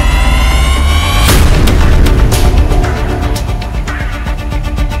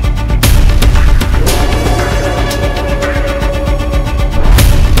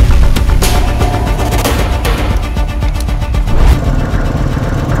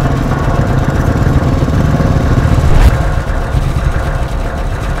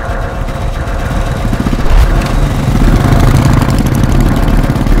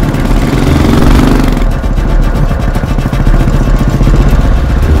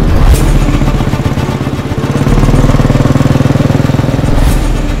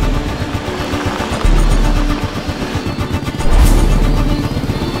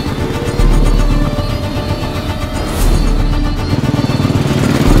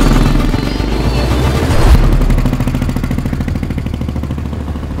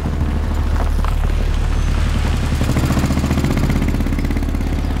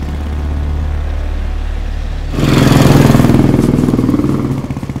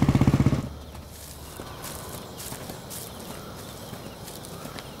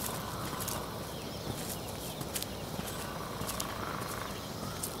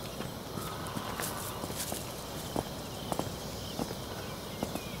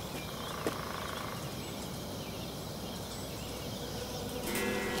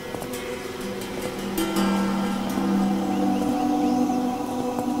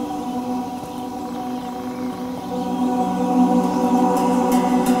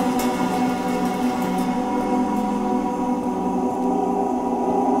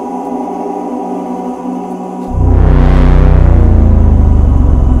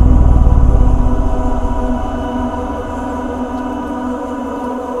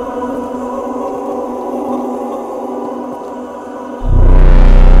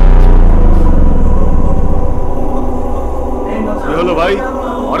 ভাই,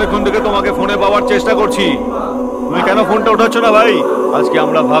 অনেকক্ষণ থেকে তোমাকে ফোনে পাওয়ার চেষ্টা করছি, তুমি কেন ফোনটা উঠাচ্ছ না ভাই? আজকে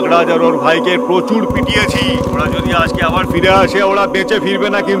আমরা ভাগরাজ আর ওর ভাইকে প্রচুর পিটিয়েছি, ওরা যদি আজকে আবার ফিরে আসে ওরা বেঁচে ফিরবে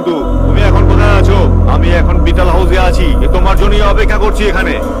না কিন্তু। তুমি এখন কোথায় আছো? আমি এখন বিটাল হাউসে আছি, তোমার জন্যই অপেক্ষা করছি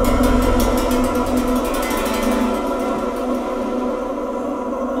এখানে।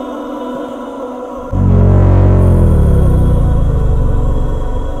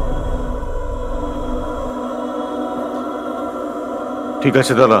 ঠিক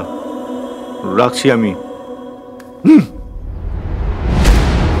আছে দাদা, রাখছি আমি।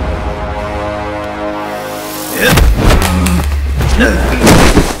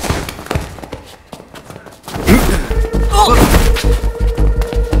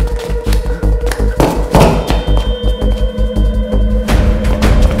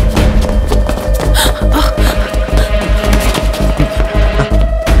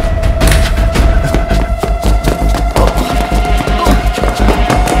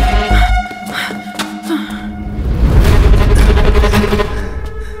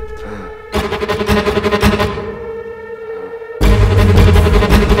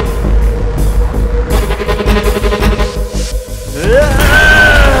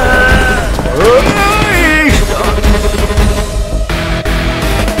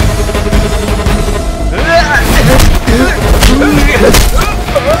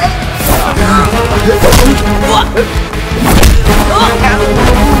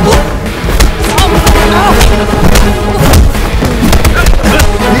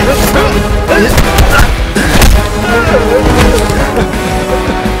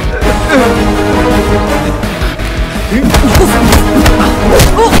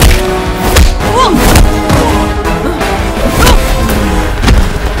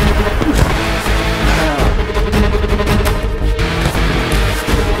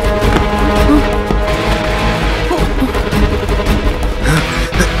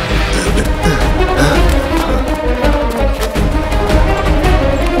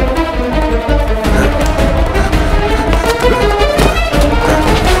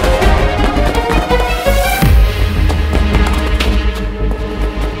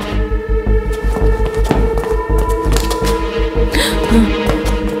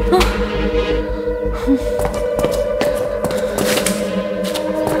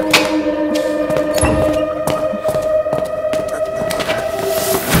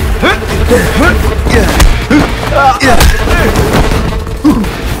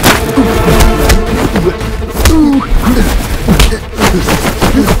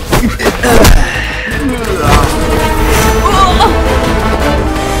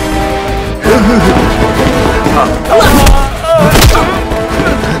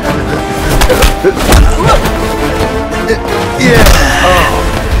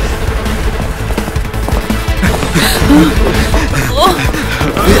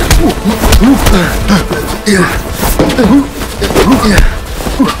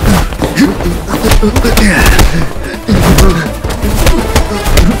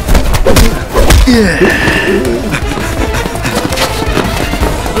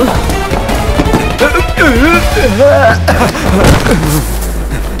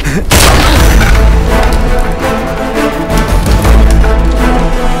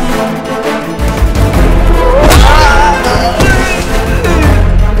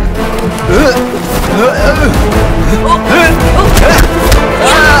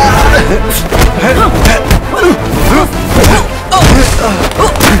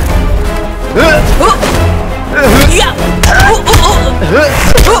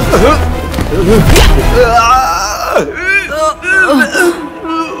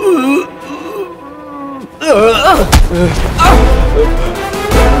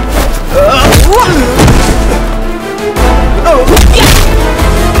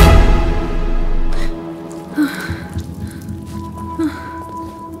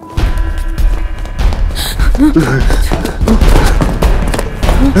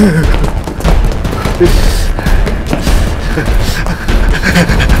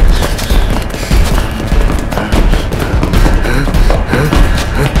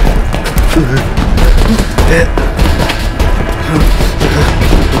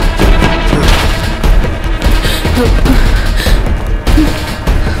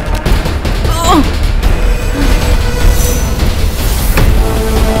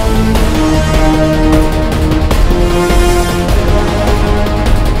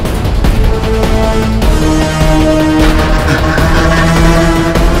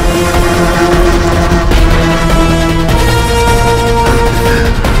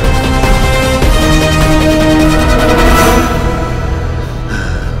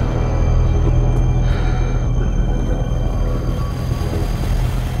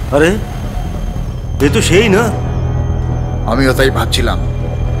 আরে এ তো সেই না। আমিও তাই ভাবছিলাম।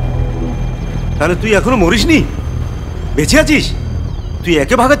 তাহলে তুই এখনো মরিসনি, বেঁচে আছিস? তুই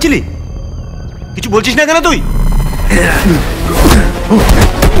একে ভাগাচ্ছিলি, কিছু বলছিস না কেন তুই?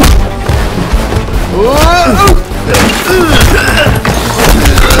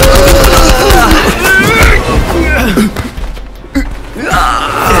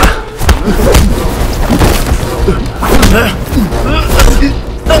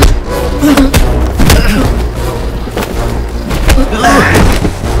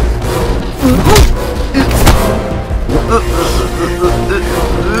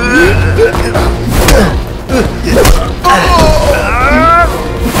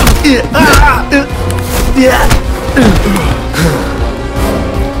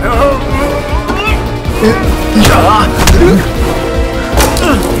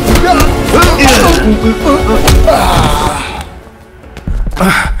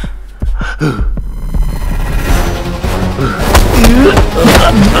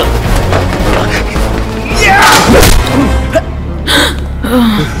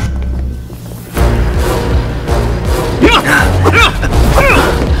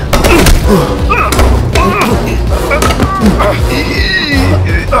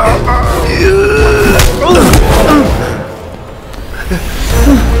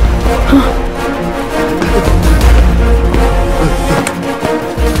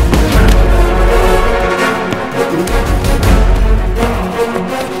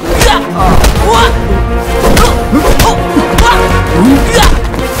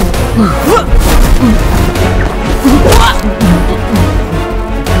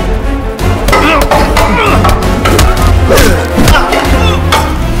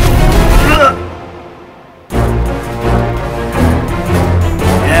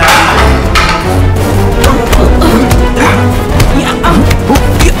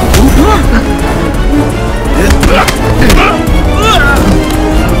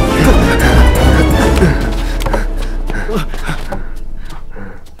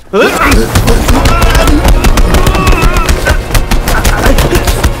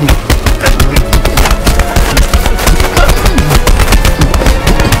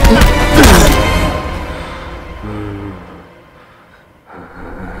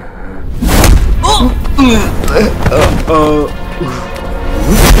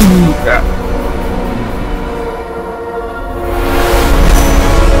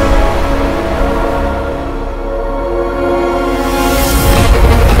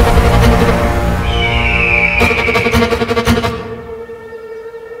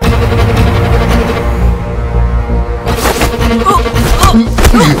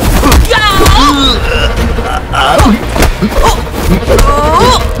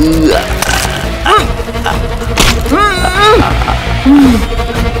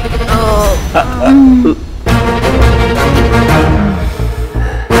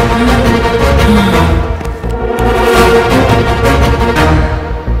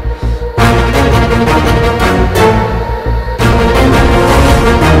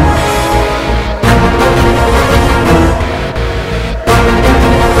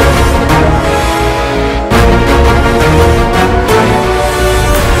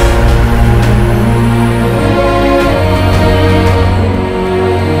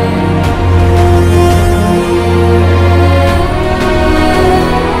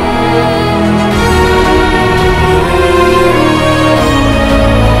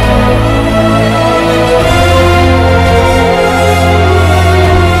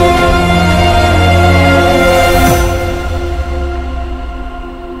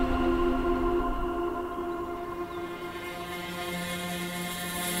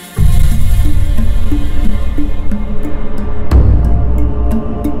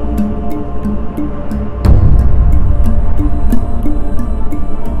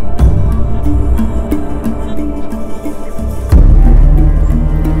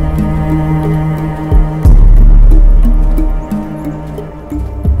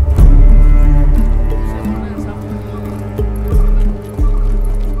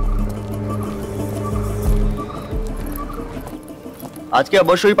 আজকে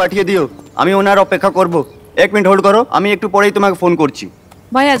অবশ্যই পাঠিয়ে দিও, আমি ওনার অপেক্ষা করব। 1 মিনিট হোল্ড করো, আমি একটু পরেই তোমাকে ফোন করছি।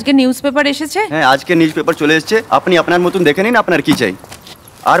 ভাই আজকে নিউজ পেপার এসেছে? হ্যাঁ, আজকে নিউজ পেপার চলে এসেছে, আপনি আপনার মতন দেখে নিন আপনার কি চাই।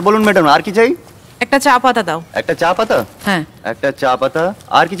 আর বলুন ম্যাডাম, আর কি চাই? একটা চা পাতা দাও। একটা চা পাতা? হ্যাঁ। একটা চা পাতা,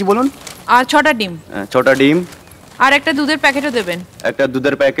 আর কিছু বলুন। আর 6টা ডিম। 6টা ডিম। আর একটা দুধের প্যাকেটও দেবেন। একটা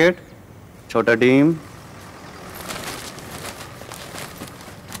দুধের প্যাকেট, 6টা ডিম।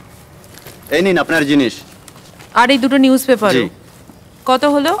 এই নিন আপনার জিনিস। আর এই দুটো নিউজ পেপার। কত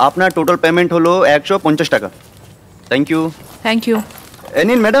হলো? আপনার টোটাল পেমেন্ট হলো 150 টাকা। Thank you. Thank you. এই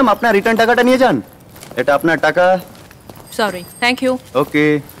নিন ম্যাডাম, আপনার রিটার্ন টাকাটা নিয়ে যান, এটা আপনার টাকা। সরি। Thank you. ওকে।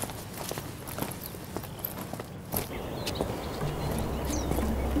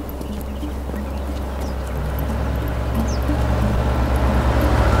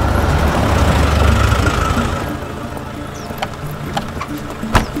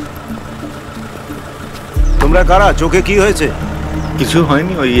 তোমরা কারা? চোখে কি হয়েছে? কিছু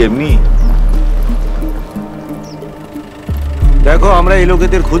হয়নি, ওই এমনি। দেখো, আমরা এই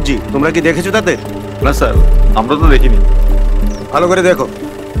লোকেদের খুঁজছি, তোমরা কি দেখেছো তাদের? না স্যার, আমরা তো দেখিনি। ভালো করে দেখো।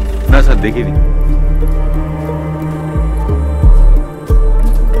 না স্যার, দেখিনি।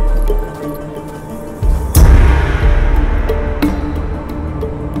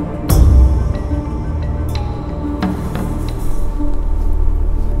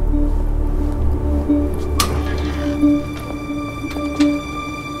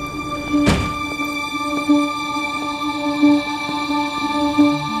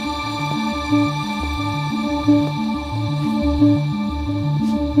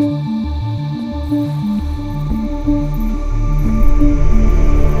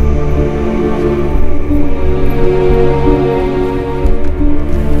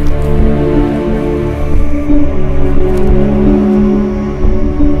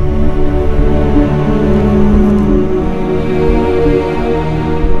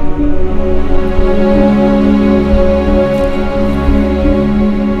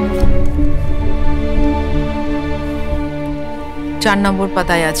 চার নম্বর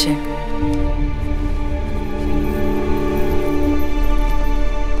পাতায় আছে।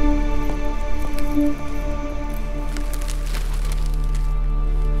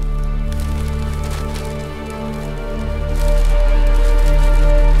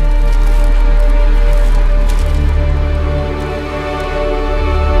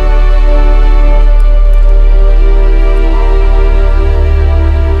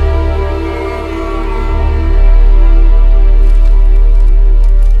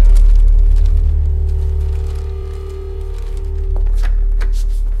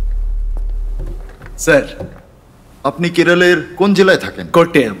 স্যার, আপনি কেরলের কোন জেলায় থাকেন?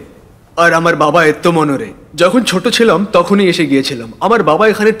 কোট্টায়াম। আর আমার বাবা এত্তো মনোরে। যখন ছোট ছিলাম তখনই এসে গিয়েছিলাম। আমার বাবা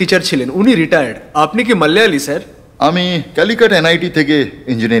এখানে টিচার ছিলেন, উনি রিটায়ার্ড। আপনি কি মালয়ালি স্যার? আমি ক্যালিকাট এনআইটি থেকে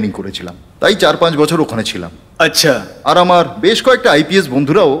ইঞ্জিনিয়ারিং করেছিলাম, তাই 4-5 বছর ওখানে ছিলাম। আচ্ছা। আর আমার বেশ কয়েকটা আইপিএস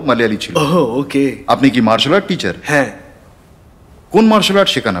বন্ধুরাও মালয়ালি ছিল। ওকে। আপনি কি মার্শাল আর্ট টিচার? হ্যাঁ। কোন মার্শাল আর্ট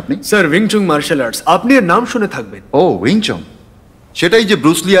শেখান আপনি? Sir, উইংচুং martial arts. আপনি এর নাম শুনে থাকবেন। ও, উইংচং। সেটাই যে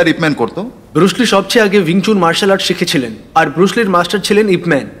ব্রুসলি আর ইপম্যান করতো? ব্রুসলি সবচেয়ে আগে উইংচুন মার্শাল আর্ট শিখেছিলেন, আর ব্রুসলির মাস্টার ছিলেন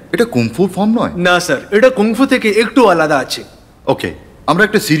ইপম্যান। এটা কুংফুর ফর্ম নয়? না স্যার, এটা কুংফু থেকে একটু আলাদা আছে। ওকে, আমরা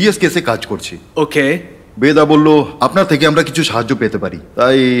একটা সিরিয়াস কেসে কাজ করছি। ওকে। বেদা বলল আপনার থেকে আমরা কিছু সাহায্য পেতে পারি,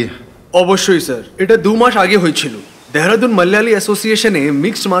 তাই। অবশ্যই স্যার, এটা 2 মাস আগে হয়েছিল। দেহরাদুন মালয়ালি অ্যাসোসিয়েশনে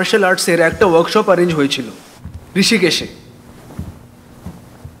মিক্সড মার্শাল আর্টসের একটা ওয়ার্কশপ অ্যারেঞ্জ হয়েছিল ঋষিকেশে।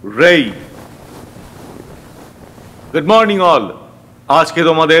 রেই, গুড মর্নিং অল। আজকে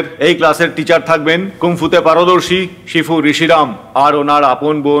তোমাদের এই ক্লাসের টিচার থাকবেন কুংফুতে পারদর্শী শিফু ঋষিরাম আর ওনার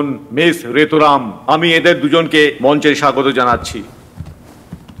আপন বোন মিস রেতুরাম। আমি এদের দুজনকে মঞ্চে স্বাগত জানাচ্ছি।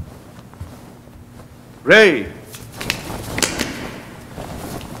 রেই।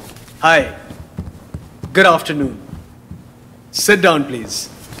 High, good afternoon. Sit down please.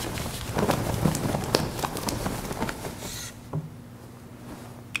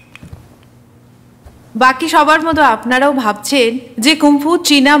 বাকি সবার মতো আপনারাও ভাবছেন যে কুংফু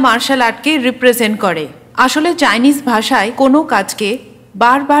চীনা মার্শাল আর্টকে রিপ্রেজেন্ট করে। আসলে চাইনিজ ভাষায় কোনো কাজকে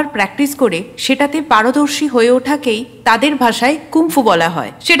বারবার প্র্যাকটিস করে সেটাতে পারদর্শী হয়ে ওঠাকেই তাদের ভাষায় কুংফু বলা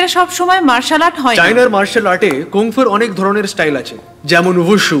হয়। সেটা সব সময় মার্শাল আর্ট হয় না। চাইনার মার্শাল আর্টে কুংফুর অনেক ধরনের স্টাইল আছে, যেমন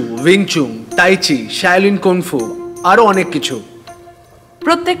উশু, উইংচুং, টাইচি, শাওলিন কুংফু, আরো অনেক কিছু।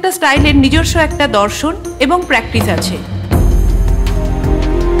 প্রত্যেকটা স্টাইলের নিজস্ব একটা দর্শন এবং প্র্যাকটিস আছে।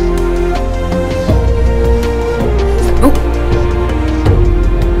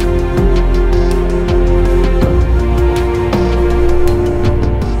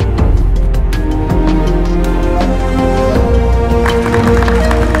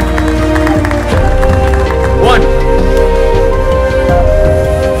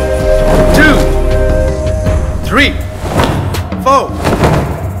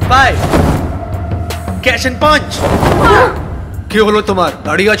 Action punch. কি হলো তোমার,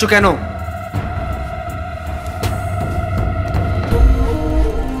 দাঁড়িয়ে আছো কেন?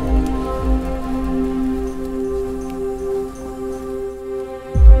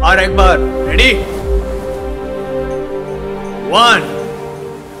 আর একবার, রেডি? 1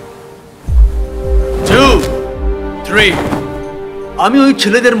 2 3। আমি ওই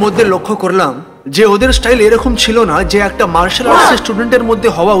ছেলেদের মধ্যে লক্ষ্য করলাম যে ওদের স্টাইল এরকম ছিল না যে একটা মার্শাল আর্টস স্টুডেন্টের মধ্যে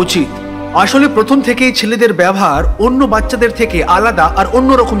হওয়া উচিত। আসলে প্রথম থেকেই ছেলেদের ব্যবহার অন্য বাচ্চাদের থেকে আলাদা আর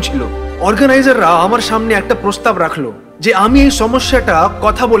অন্যরকম ছিল। অর্গানাইজাররা আমার সামনে একটা প্রস্তাব রাখলো যে আমি এই সমস্যাটা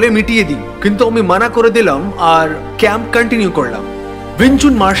কথা বলে মিটিয়ে দিই, কিন্তু আমি মানা করে দিলাম আর ক্যাম্প কন্টিনিউ করলাম।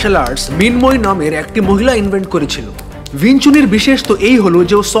 ভিনচুন মার্শাল আর্টস মিনময় নামের একটি মহিলা ইনভেন্ট করেছিল। ভিনচুনের বিশেষ তো এই হলো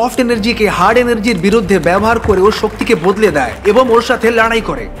যে ও সফট এনার্জিকে হার্ড এনার্জির বিরুদ্ধে ব্যবহার করে ওর শক্তিকে বদলে দেয় এবং ওর সাথে লড়াই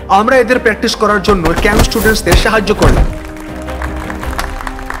করে। আমরা এদের প্র্যাকটিস করার জন্য ক্যাম্প স্টুডেন্টসদের সাহায্য করলাম।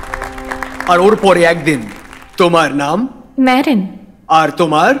 আর ওর পরে একদিন, তোমার নাম? ম্যারেন। আর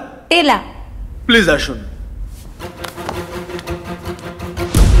তোমার? টেলা। প্লিজ আসুন।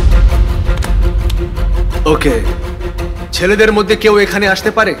 ওকে, ছেলেদের মধ্যে কেউ এখানে আসতে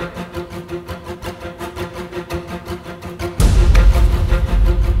পারে?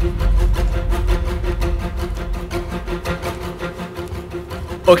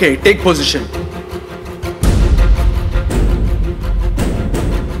 ওকে, টেক পজিশন।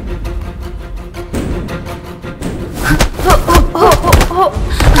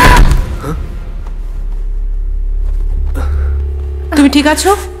 তুমি ঠিক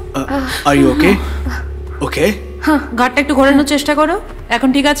আছো? Are you okay? ওকে, ঘাটটা একটু ঘোরানোর চেষ্টা করো। এখন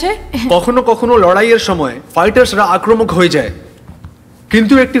ঠিক আছে? কখনো কখনো লড়াইয়ের সময় ফাইটার্সরা আক্রমক হয়ে যায়,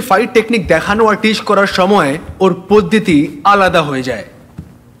 কিন্তু একটি ফাইট টেকনিক দেখানো আর টিচ করার সময় ওর পদ্ধতি আলাদা হয়ে যায়।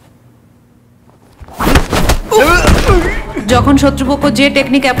 যখন শত্রুপক্ষ যে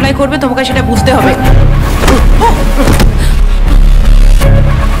টেকনিক অ্যাপ্লাই করবে তোমাকে সেটা বুঝতে হবে।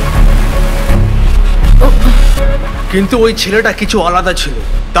 কিন্তু ওই ছেলেটা কিছু আলাদা ছিল,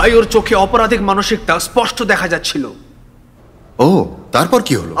 তাই ওর চোখে অপরাধিক মানসিকতা স্পষ্ট দেখা যাচ্ছিল। ও, তারপর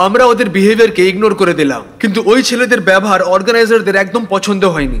কি হলো? আমরা ওদের বিহেভিয়ারকে ইগনোর করে দিলাম, কিন্তু ওই ছেলেদের ব্যবহার অর্গানাইজারদের একদম পছন্দ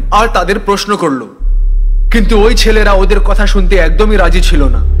হয়নি আর তাদের প্রশ্ন করলো। কিন্তু ওই ছেলেরা ওদের কথা শুনতে একদমই রাজি ছিল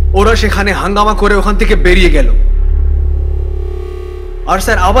না। ওরা সেখানে হাঙ্গামা করে ওখান থেকে বেরিয়ে গেল। আর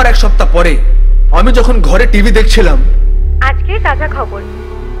স্যার, আবার এক সপ্তাহ পরে আমি যখন ঘরে টিভি দেখছিলাম, আজকে তাজা খবর,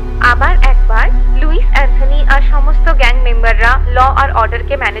 আবার একবার লুইস অ্যান্থনি আর সমস্ত গ্যাং মেম্বাররা ল আর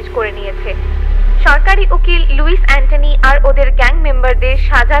অর্ডারকে ম্যানেজ করে নিয়েছে। সরকারি উকিল লুইস অ্যান্থনি আর ওদের গ্যাং মেম্বারদের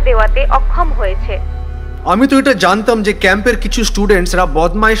সাজা দেওয়াতে অক্ষম হয়েছে। আমি তো এটা জানতাম যে ক্যাম্পের কিছু স্টুডেন্টসরা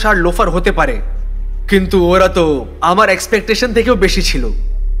বদমাইশ আর লোফার হতে পারে, কিন্তু ওরা তো আমার এক্সপেকটেশন থেকেও বেশি ছিল।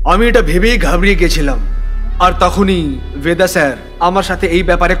 আমি এটা ভেবেই ঘাবড়িয়ে গেছিলাম। আর তখনই বেদা স্যার আমার সাথে এই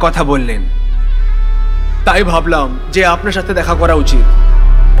ব্যাপারে কথা বললেন, তাই ভাবলাম যে আপনার সাথে দেখা করা উচিত।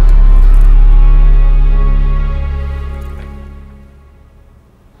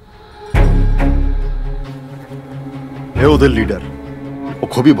 এ ওদের লিডার, ও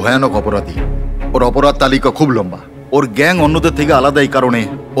খুবই ভয়ানক অপরাধী। ওর অপরাধ তালিকা খুব লম্বা। ওর গ্যাং অন্যদের থেকে আলাদা এই কারণে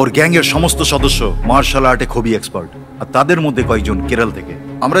ওর গ্যাংয়ের সমস্ত সদস্য মার্শাল আর্টে খুবই এক্সপার্ট, আর তাদের মধ্যে কয়েকজন কেরল থেকে।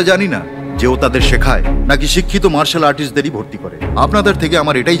 আমরা জানি না যে ও তাদের শেখায় নাকি শিক্ষিত মার্শাল আর্টিস্টদেরই ভর্তি করে। আপনাদের থেকে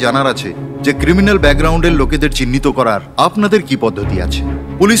আমার এটাই জানার আছে যে ক্রিমিনাল ব্যাকগ্রাউন্ডের লোকেদের চিহ্নিত করার আপনাদের কি পদ্ধতি আছে?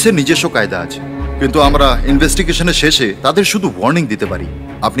 পুলিশের নিজস্ব কায়দা আছে, কিন্তু আমরা ইনভেস্টিগেশনের শেষে তাদের শুধু ওয়ার্নিং দিতে পারি।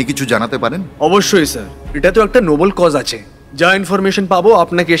 আপনি কিছু জানাতে পারেন? অবশ্যই স্যার, এটা তো একটা নোবেল কজ আছে। যা ইনফরমেশন পাবো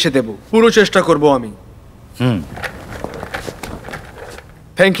আপনাকে এসে দেব, পুরো চেষ্টা করব আমি।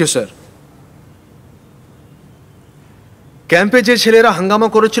 Thank you sir. ক্যাম্পে যে ছেলেরা হাঙ্গামা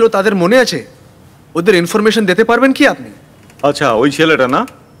করেছিল তাদের মনে আছে? ওদের ইনফরমেশন দিতে পারবেন কি আপনি? আচ্ছা, ওই ছেলেটা না,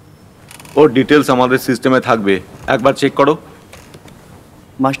 ওর ডিটেলস আমাদের সিস্টেমে থাকবে, একবার চেক করো।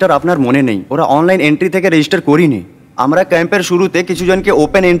 মাস্টার, আপনার মনে নেই, ওরা অনলাইন এন্ট্রি থেকে রেজিস্টার করিনি। আমরা ক্যাম্পের শুরুতে কিছু জনকে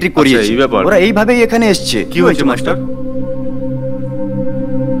ওপেন এন্ট্রি করিয়েছি। এই ব্যাপার, ওরা এইভাবেই এখানে এসছে। কি হয়েছে মাস্টার?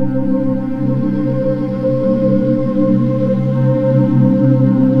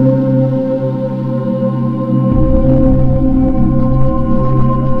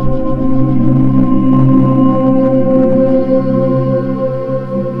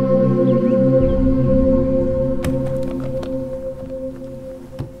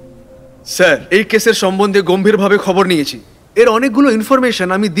 স্যার, এই কেসের সম্বন্ধে গম্ভীরভাবে খবর নিয়েছি। এর অনেকগুলো ইনফরমেশন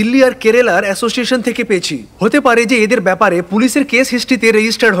আমি দিল্লি আর কেরালার অ্যাসোসিয়েশন থেকে পেয়েছি। হতে পারে যে এদের ব্যাপারে পুলিশের কেস হিস্ট্রিতে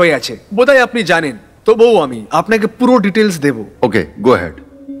রেজিস্টার্ড হয়ে আছে, বোধহয় আপনি জানেন। তবুও আমি আপনাকে পুরো ডিটেলস দেব। ওকে, গো হেড।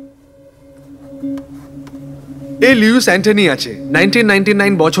 এই লুইস অ্যান্টনি আছে।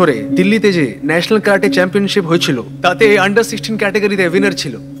 1999 বছরে দিল্লিতে যে ন্যাশনাল কারাটে চ্যাম্পিয়নশিপ হয়েছিল তাতে আন্ডার 16 ক্যাটাগরিতে উইনার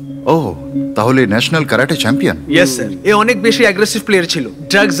ছিল। ও, তাহলে national karate champion? Yes sir. এ অনেক বেশি অ্যাগ্রেসিভ প্লেয়ার ছিল।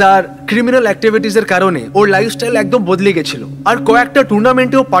 ড্রাগস আর ক্রিমিনাল অ্যাক্টিভিটিজ এর কারণে ওর লাইফস্টাইল একদম বদলে গেছিল। আর কয়েকটা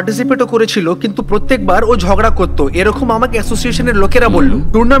টুর্নামেন্টেও পার্টিসিপেটও করেছিল, কিন্তু প্রত্যেকবার ও ঝগড়া করতো, এরকম আমাকে অ্যাসোসিয়েশনের লোকেরা বলল।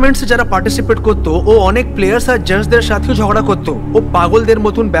 টুর্নামেন্টসে যারা পার্টিসিপেট করতো ও অনেক প্লেয়ার্স আর জাজদের সাথেও ঝগড়া করতো। ও পাগলদের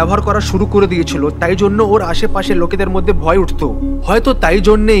মতন ব্যবহার করা শুরু করে দিয়েছিল, তাই জন্য ওর আশেপাশের লোকেদের মধ্যে ভয় উঠতো। হয়তো তাই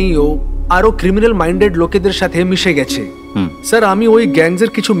জন্যই ও আরো ক্রিমিনাল মাইন্ডেড লোকেদের সাথে মিশে গেছে। স্যার, আমি ওই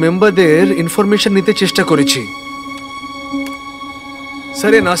গ্যাংসের কিছু মেম্বারদের ইনফরমেশন নিতে চেষ্টা করেছি।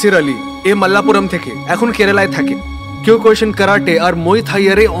 স্যার, এ নাসির আলী, এ মাল্লাপুরম থেকে, এখন কেরালায় থাকে। কেউ কোয়েশন কারাটে আর মই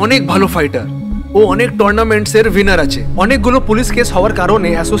থাইয়ারে অনেক ভালো ফাইটার। ও অনেক টুর্নামেন্টস এর উইনার আছে। অনেকগুলো পুলিশ কেস হওয়ার কারণে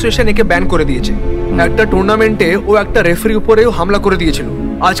অ্যাসোসিয়েশন একে ব্যান করে দিয়েছে। একটা টুর্নামেন্টে ও একটা রেফারি উপরেও হামলা করে দিয়েছিল।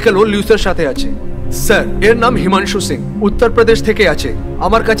 আজকাল ও লুইসের সাথে আছে। স্যার, এর নাম হিমাংশু সিং, উত্তরপ্রদেশ থেকে আছে।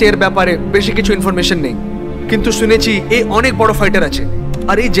 আমার কাছে এর ব্যাপারে বেশি কিছু ইনফরমেশন নেই, কিন্তু শুনেছি এ অনেক বড় ফাইটার আছে।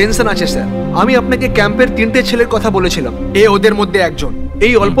 আর এই জেনসন আছে স্যার। আমি আপনাকে ক্যাম্পের 3টে ছেলের কথা বলেছিলাম, এ ওদের মধ্যে একজন।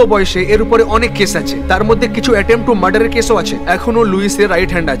 এই অল্প বয়সে এর উপরে অনেক কেস আছে, তার মধ্যে কিছু অ্যাটেম্প টু মার্ডারের কেসও আছে। এখনো লুইসের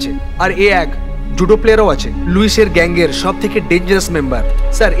রাইট হ্যান্ড আছে। আর এ এক জুডো প্লেয়ারও আছে, লুইসের গ্যাংয়ের সব থেকে ডেঞ্জারাস মেম্বার।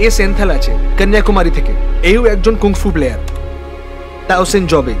 স্যার, এ সেন্থাল আছে কন্যাকুমারী থেকে, এও একজন কুংফু প্লেয়ার। তাওসিন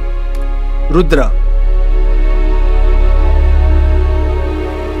জবে, রুদ্রা।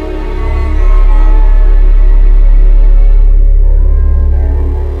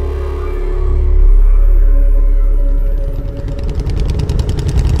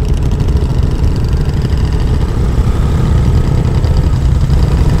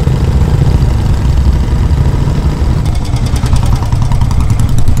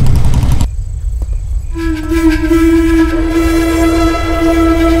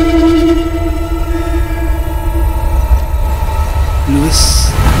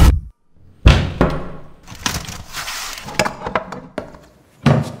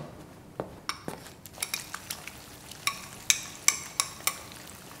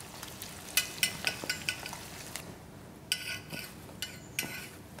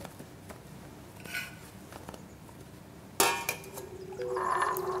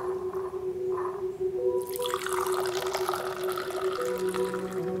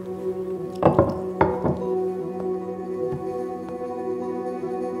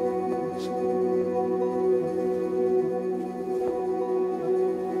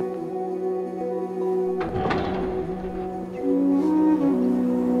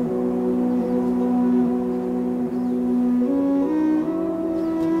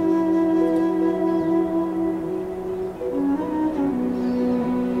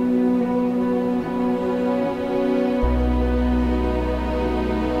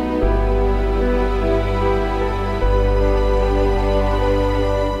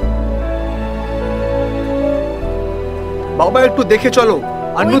 বাবা, একটু দেখে চলো।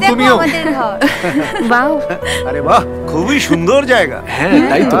 আন্নু, তুমিও। বাহ, আরে বাহ, খুবই সুন্দর জায়গা। হ্যাঁ,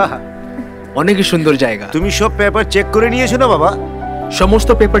 তাই তো, অনেকই সুন্দর জায়গা। তুমি সব পেপার চেক করে নিয়েছো না বাবা? সমস্ত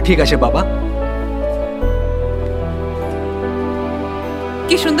পেপার ঠিক আছে বাবা।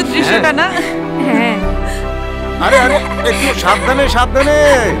 কি সুন্দর দৃশ্যটা না? হ্যাঁ। আরে আরে, একটু সাবধানে সাবধানে,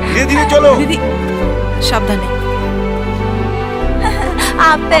 ধীরে ধীরে চলো। দিদি সাবধানে।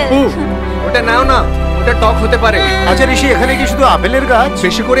 আপেল। ওটা নাও না, ওটা টক হতে পারে। আচ্ছা ঋষি, এখানে কি শুধু আপেলের গাছ?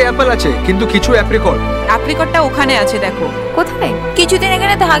 বেশি করে অ্যাপেল আছে, কিন্তু কিছু অ্যাপ্রিকট। অ্যাপ্রিকটটা ওখানে আছে, দেখো। কোথায়? কিছুদিন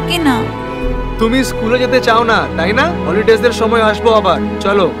এখানে থাকি না। তুমি স্কুলে যেতে চাও না, তাই না? হলিডেজের সময় আসবো আবার,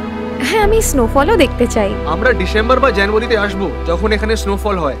 চলো। হ্যাঁ, আমি স্নোফলও দেখতে চাই। আমরা ডিসেম্বর বা জানুয়ারিতে আসবো, যখন এখানে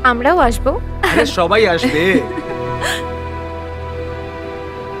স্নোফল হয়। আমরাও আসবো। আরে সবাই আসবে।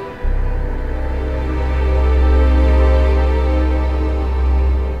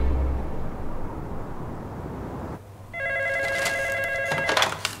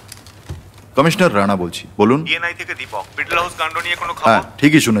 কমিশনার রানা বলছি, বলুন। ডিএনআই থেকে দীপক। মিডল হাউস কাণ্ড নিয়ে কোনো খবর? হ্যাঁ,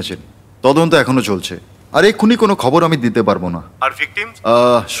 ঠিকই শুনেছেন, তদন্ত এখনো চলছে। আর এক্ষুনি কোনো খবর আমি দিতে পারবো না। আর ভিকটিমস?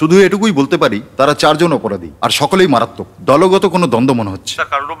 শুধু এটুকুই বলতে পারি, তারা 4 জন অপরাধী, আর সকলেই মারাত্মক। দলগত কোনো দ্বন্দ্ব মনে হচ্ছে। স্যার,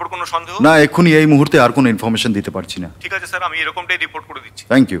 কারোর উপর কোনো সন্দেহ? না, এক্ষুনি এই মুহূর্তে আর কোনো ইনফরমেশন দিতে পারছি না। ঠিক আছে স্যার, আমি এরকমটাই রিপোর্ট করে দিচ্ছি।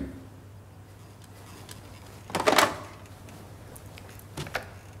 Thank you.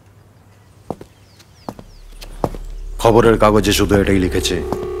 খবরের কাগজে শুধু এটাই লিখেছে,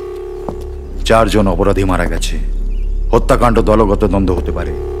 4 জন অপরাধী মারা গেছে। হত্যাকাণ্ড দলগত দ্বন্দ্ব হতে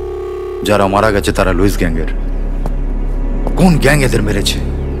পারে। যারা মারা গেছে তারা লুইস গ্যাংয়ের। কোন গ্যাং এদের মেরেছে?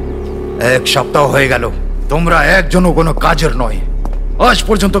 1 সপ্তাহ হয়ে গেল, তোমরা একজনও কোনো কাজের নয়। আজ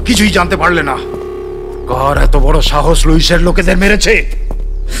পর্যন্ত কিছুই জানতে পারলে না। কার এত বড় সাহস লুইসের লোকেদের মেরেছে?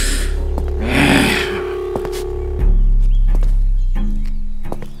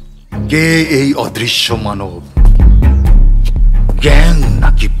 কে এই অদৃশ্য মানব? গ্যাং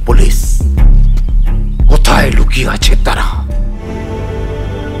নাকি পুলিশ, কোথায় লুকিয়ে আছে তারা?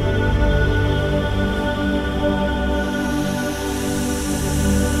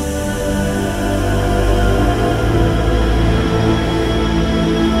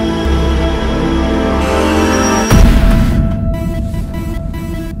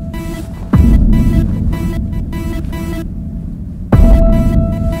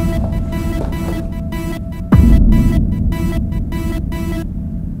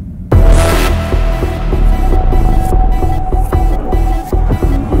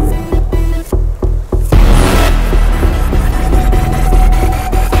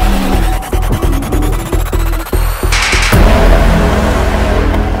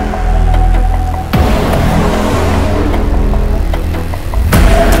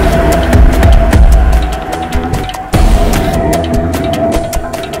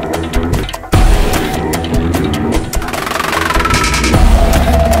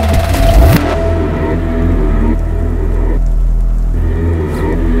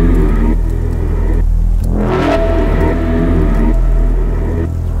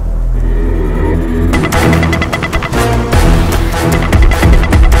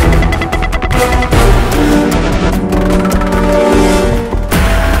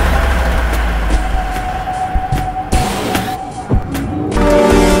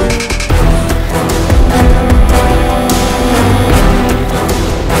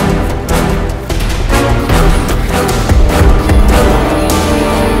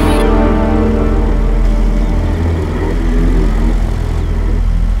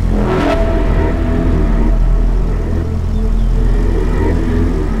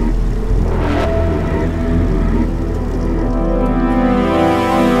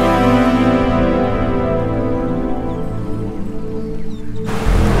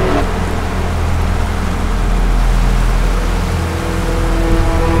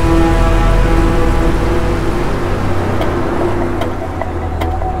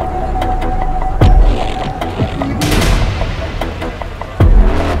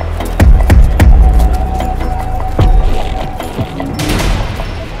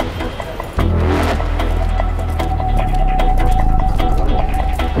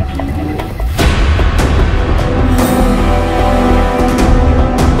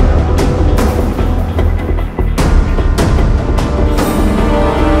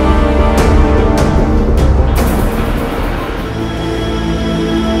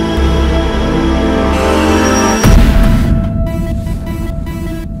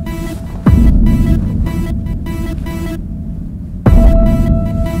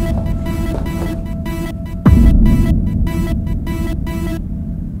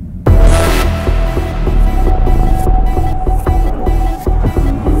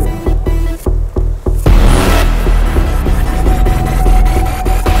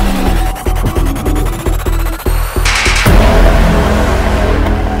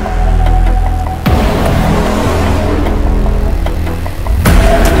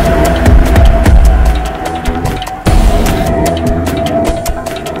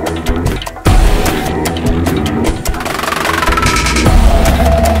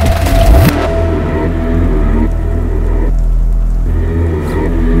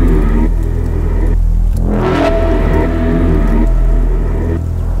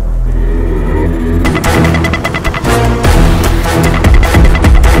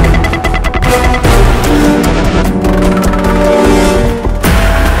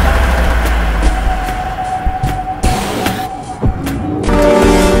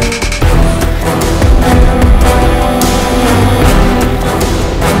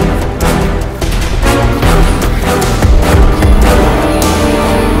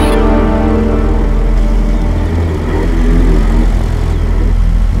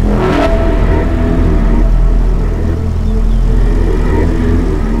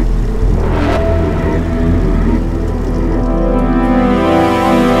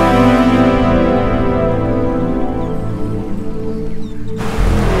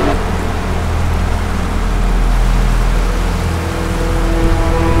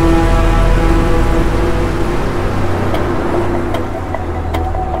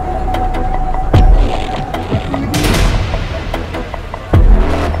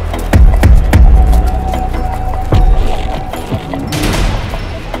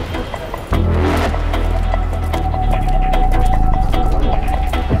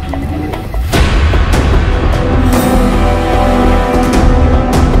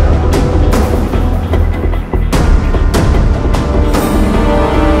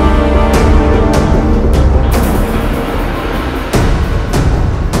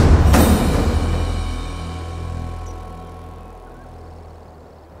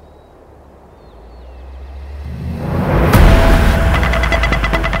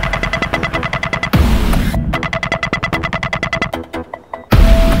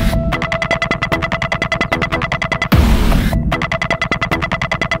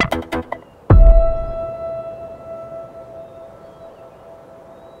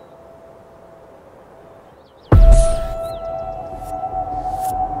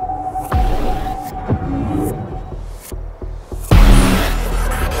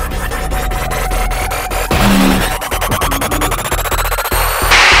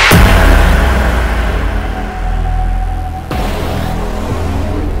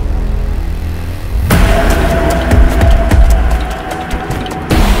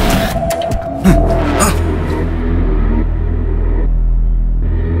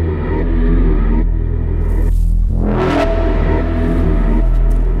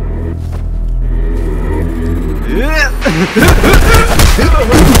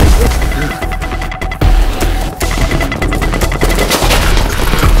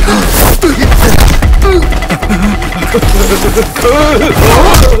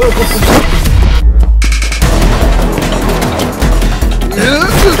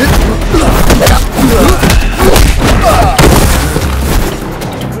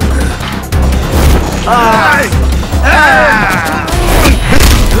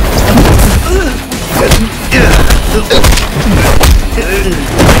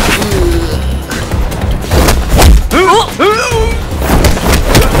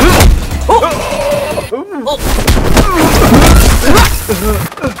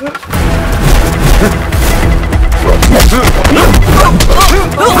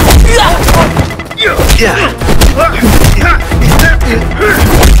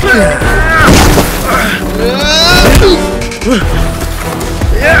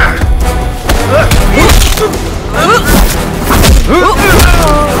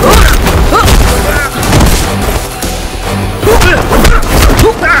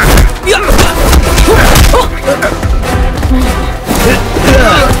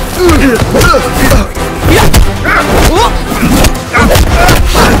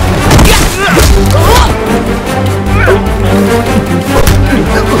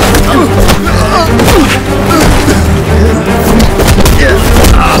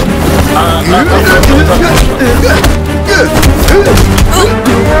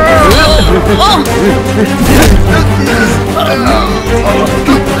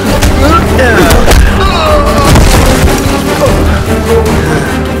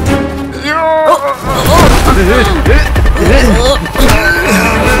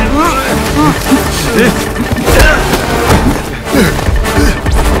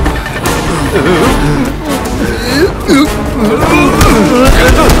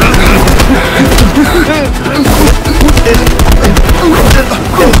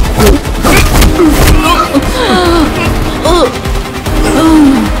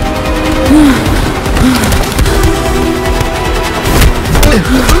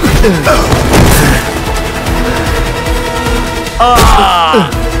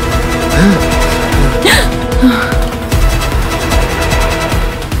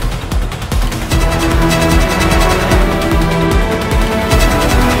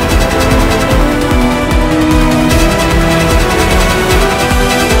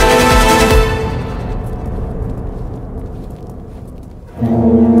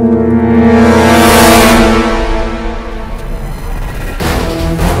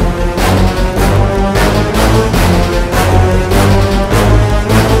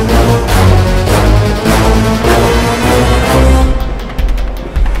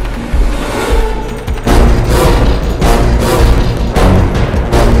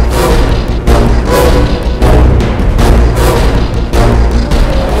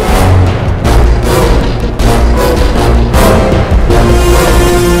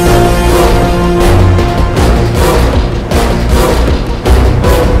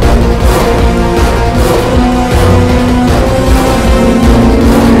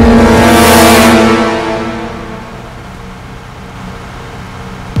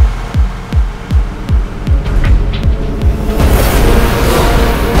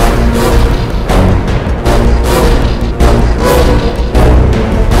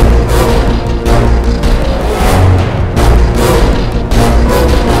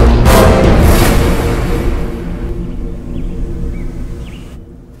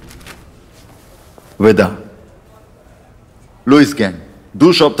 वेदा लुइस গ্যাং 2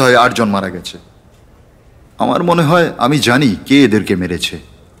 সপ্তাহে 8 জন মারা গেছে। আমার মনে হয় আমি জানি কে এদেরকে মেরেছে,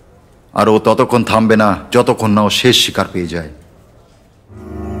 আর ও ততক্ষণ থামবে না যতক্ষণ না ও শেষ শিকার পেয়ে যায়।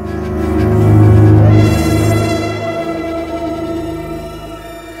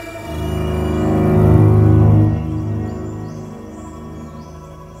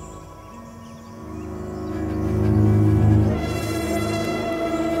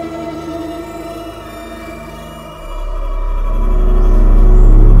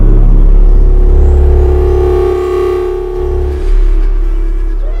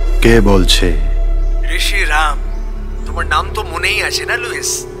 কে বলছে? ঋষি রাম। তোমার নাম তো মনেই আছে না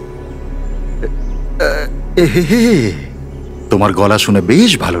লুইস? তোমার গলা শুনে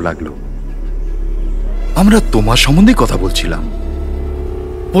বেশ ভালো লাগলো। আমরা তোমার সম্বন্ধে কথা বলছিলাম।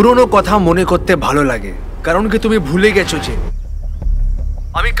 পুরনো কথা মনে করতে ভালো লাগে, কারণ কি তুমি ভুলে গেছো যে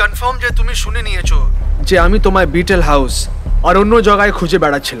আমি কনফার্ম যে তুমি শুনে নিয়েছো যে আমি তোমায় বিটেল হাউস আর অন্য জায়গায় খুঁজে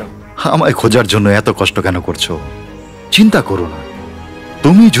বেড়াচ্ছিলাম। আমায় খোঁজার জন্য এত কষ্ট কেন করছো? চিন্তা করো না,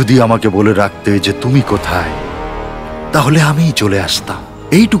 তুমি যদি আমাকে বলে রাখতে যে তুমি কোথায়, তাহলে আমি চলে আসতাম।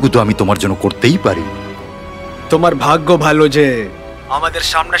 এইটুকু তো আমি তোমার জন্য করতেই পারি। তোমার ভাগ্য ভালো যে আমাদের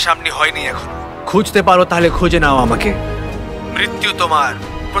সামনাসামনি হয়নি এখন। খুঁজতে পারো তাহলে খুঁজে নাও আমাকে। মৃত্যু তোমার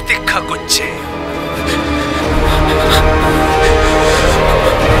প্রতীক্ষা করছে।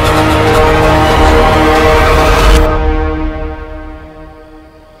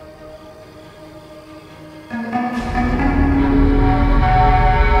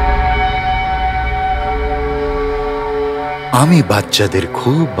 আমি বাচ্চাদের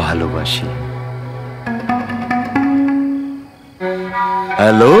খুব ভালোবাসি।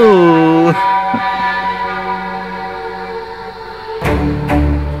 হ্যালো,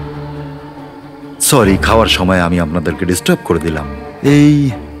 সরি, খাওয়ার সময় আমি আপনাদেরকে ডিস্টার্ব করে দিলাম। এই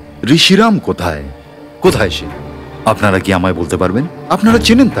ঋষিরাম কোথায়? কোথায় সে? আপনারা কি আমায় বলতে পারবেন? আপনারা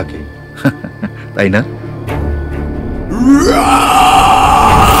চেনেন তাকে, তাই না?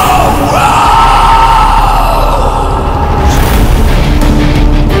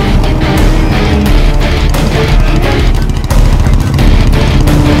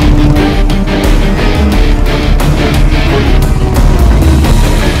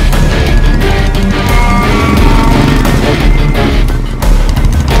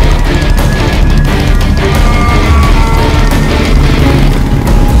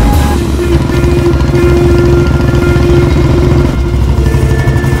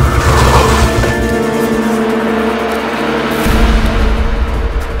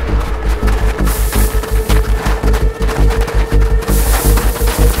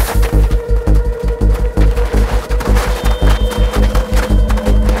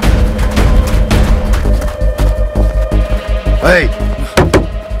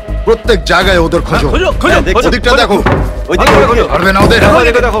 প্রত্যেক জায়গায় ওদের খোঁজো। ওদিকটা দেখো, পারবে না ওদের।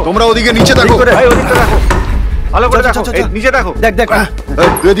 তোমরা ওদিকে নিচে দেখো, ভালো করে দেখো, নিচে দেখো। দেখ দেখ,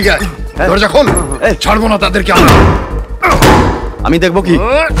 ওদিকে দরজা খোল, ছাড়বো না তাদেরকে আমরা। আমি দেখবো কি?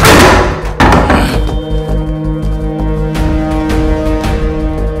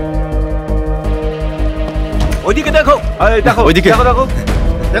 ওইদিকে দেখো, দেখো, ওইদিকে দেখো, দেখো,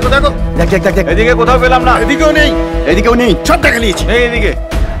 দেখো দেখো, দেখ দেখ দেখ দেখ, এদিকে কোথাও পেলাম না। এদিকেও নেই, এদিকেও নেই, সব দেখে নিয়েছি। এই এদিকে,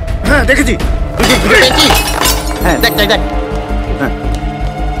 হ্যাঁ দেখেছি। হ্যাঁ দেখ দেখ দেখ, হ্যাঁ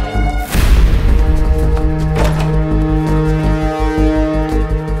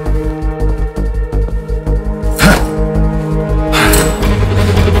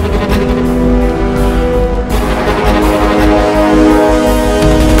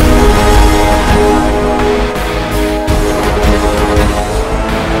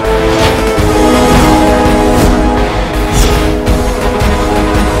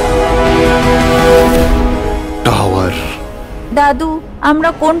দাদু, আমরা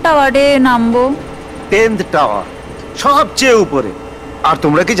কোন টাওয়ারে নামবো? 10th টাওয়ার, সবচেয়ে উপরে। আর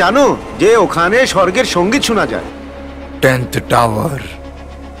তোমরা কি জানো যে ওখানে স্বর্গের সঙ্গীত শোনা যায়? 10th টাওয়ার,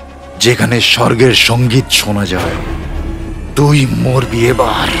 যেখানে স্বর্গের সঙ্গীত শোনা যায়। তুই মরবি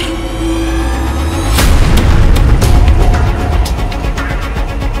এবার।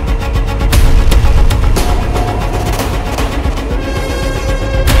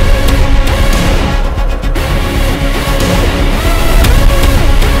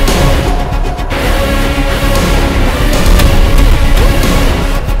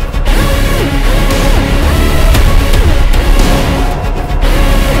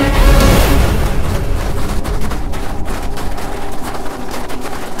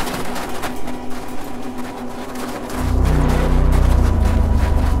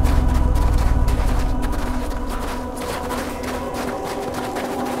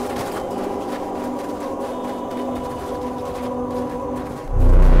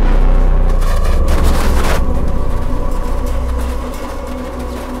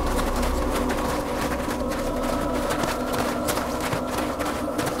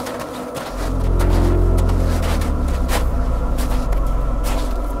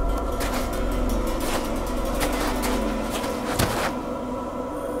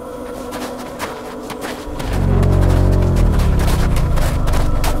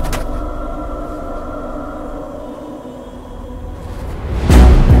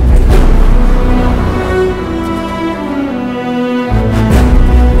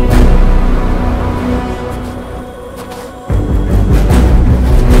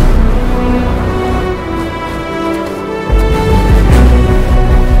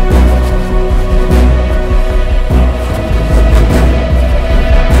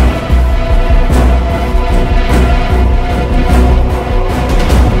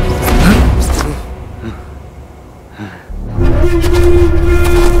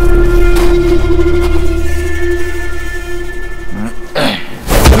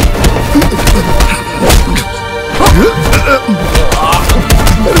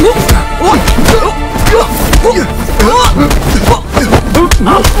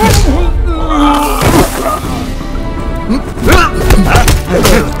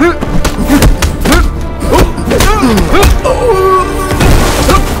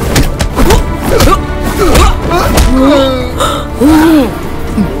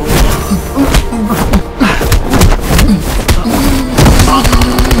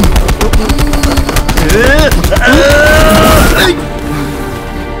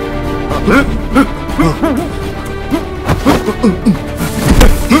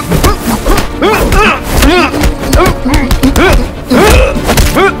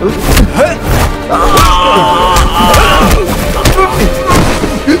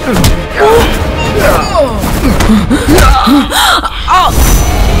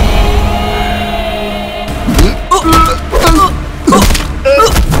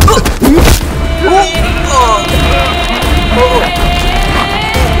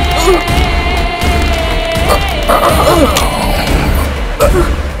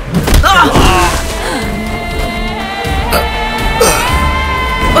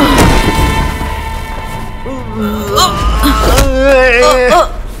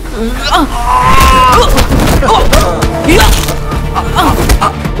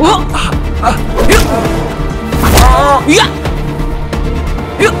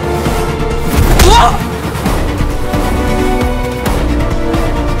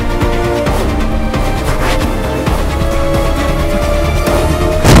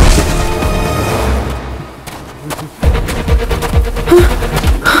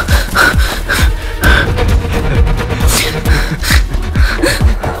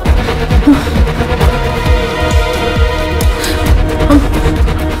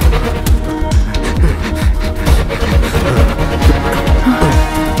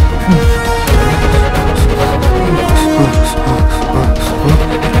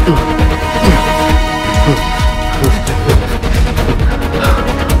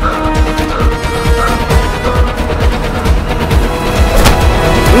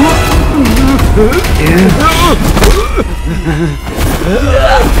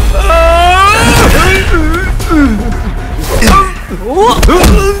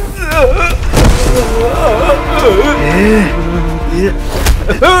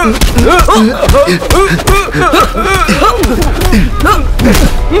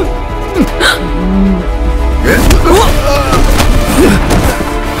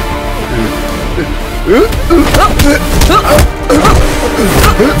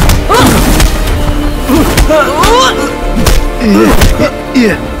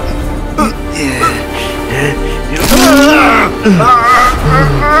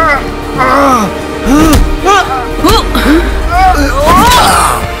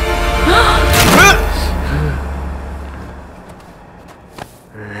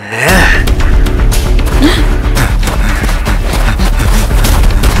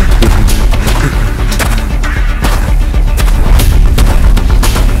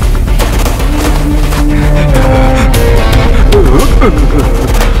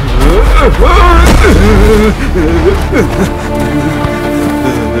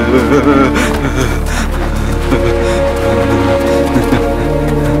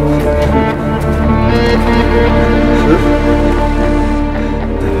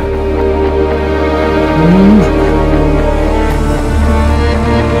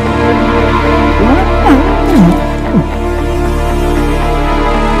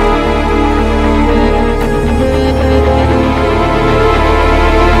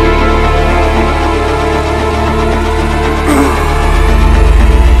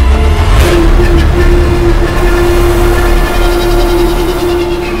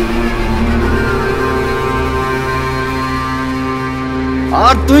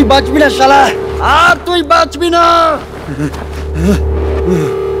 তুই বাঁচবি না শালা, আর তুই বাঁচবি না।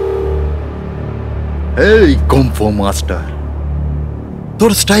 এই কুম্ফু মাস্টার,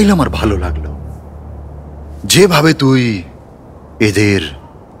 তোর স্টাইল আমার ভালো লাগলো। যেভাবে তুই এদের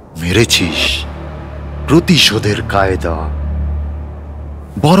মেরেছিস, প্রতিশোধের কায়দা,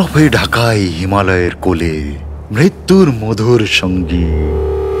 বরফে ঢাকায় হিমালয়ের কোলে মৃত্যুর মধুর সঙ্গী।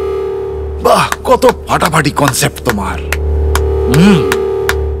 বাহ, কত ফাটাফাটি কনসেপ্ট তোমার।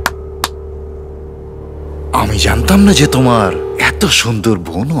 আমি জানতাম না যে তোমার এত সুন্দর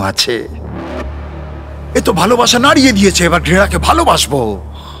বোনও আছে। এ তো ভালোবাসা নাড়িয়ে দিয়েছে, এবার ঘৃণাকে ভালোবাসবো।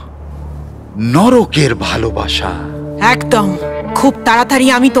 নরকের ভালোবাসা। একদম, খুব তাড়াতাড়ি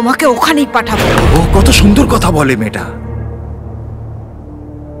আমি তোমাকে ওখানেই পাঠাবো। ও কত সুন্দর কথা বলে মেয়েটা।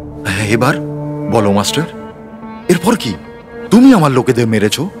 এবার বলো মাস্টার, এরপর কি? তুমি আমার লোকেদের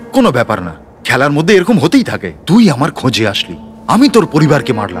মেরেছো, কোনো ব্যাপার না, খেলার মধ্যে এরকম হতেই থাকে। তুই আমার খোঁজে আসলি, আমি তোর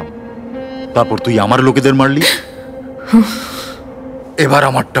পরিবারকে মারলাম, তারপর তুই আমার লোকেদের মারলি। এবার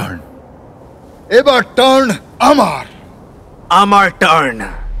আমার টার্ন, এবার টার্ন আমার। আমার টার্ন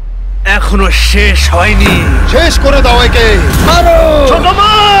এখনো শেষ হয়নি। শেষ করে দাও একে। মারো ছোট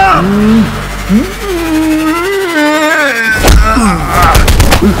মা।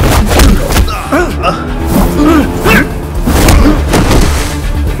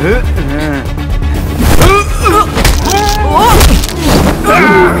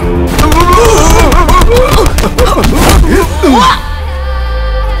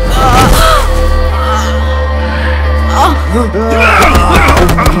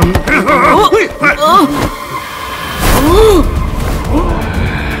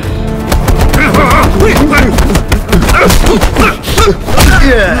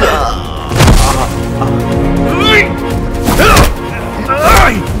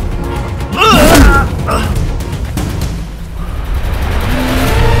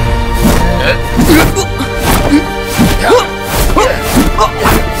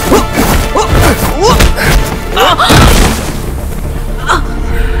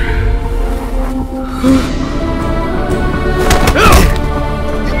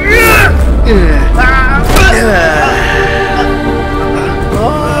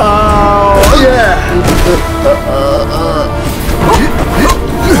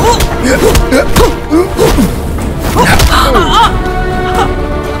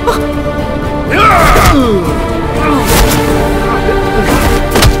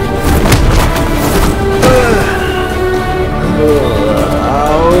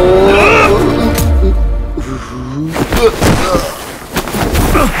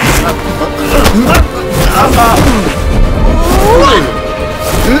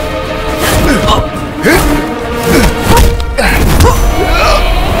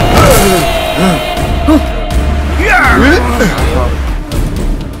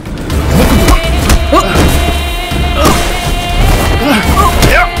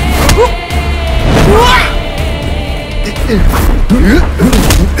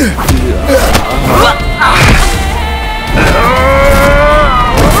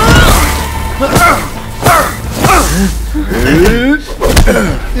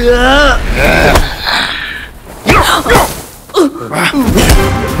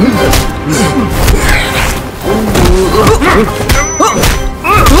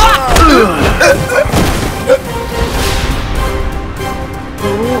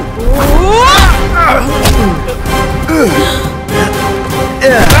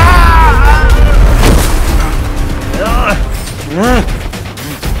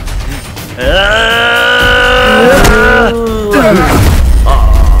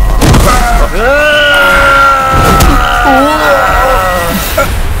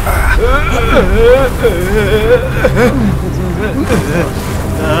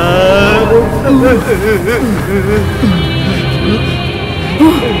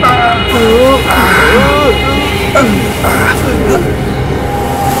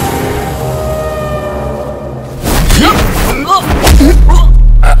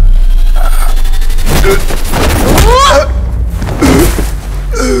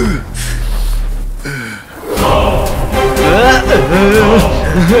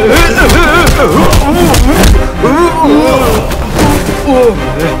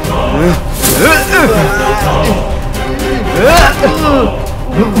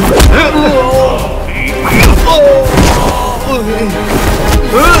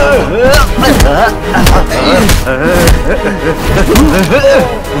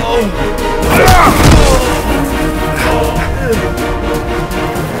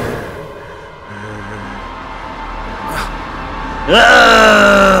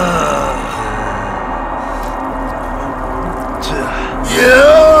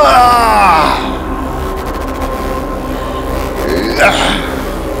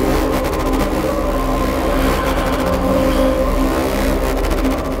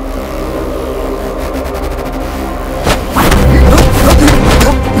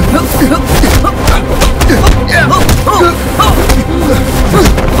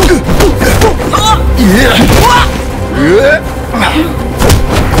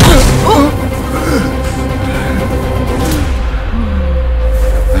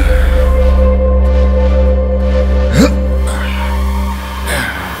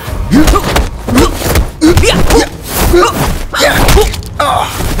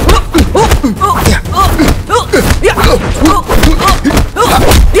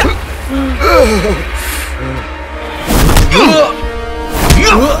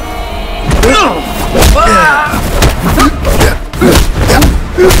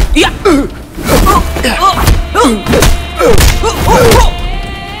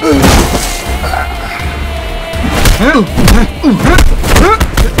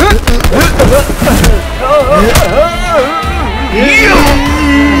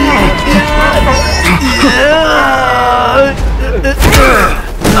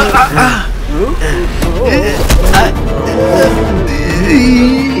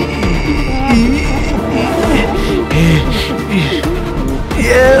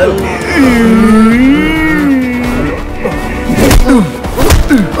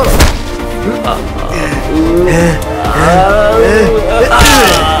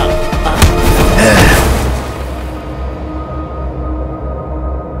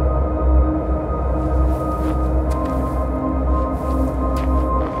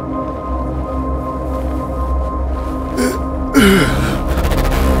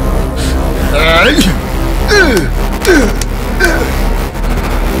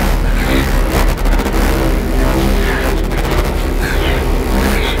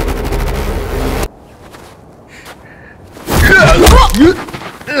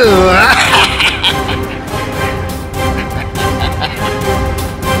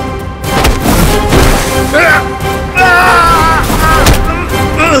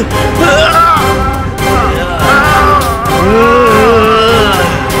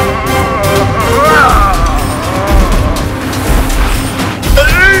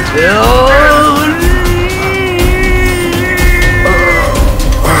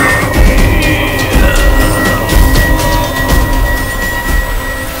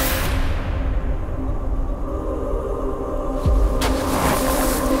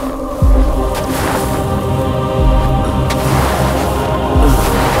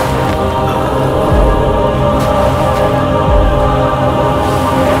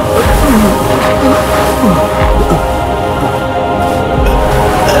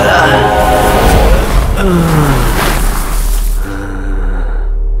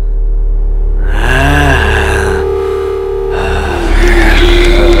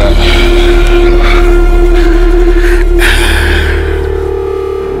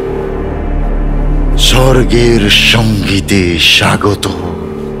 স্বর্গের সঙ্গীতে স্বাগত।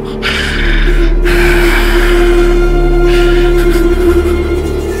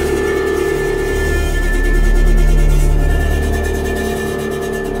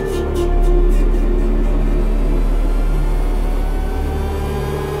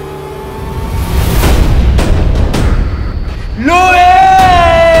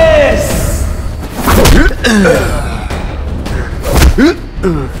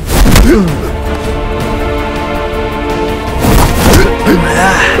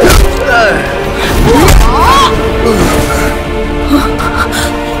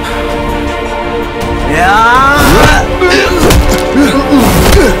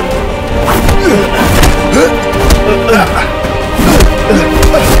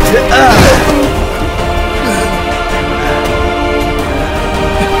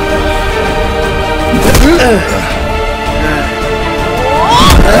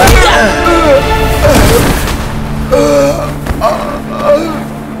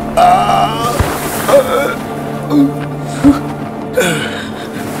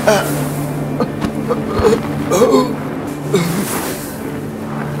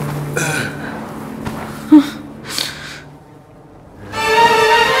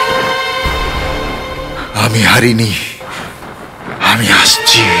 আমি হারিনি, আমি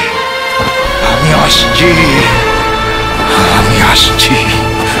আসছি, আমি আসছি, আমি আসছি।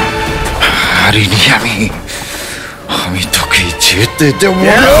 হারিনি আমি, আমি তোকে যেতে দেব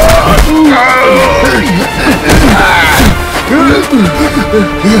না।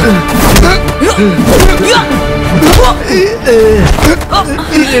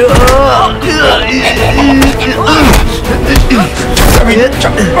 আমি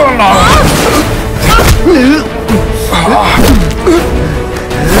যাব না।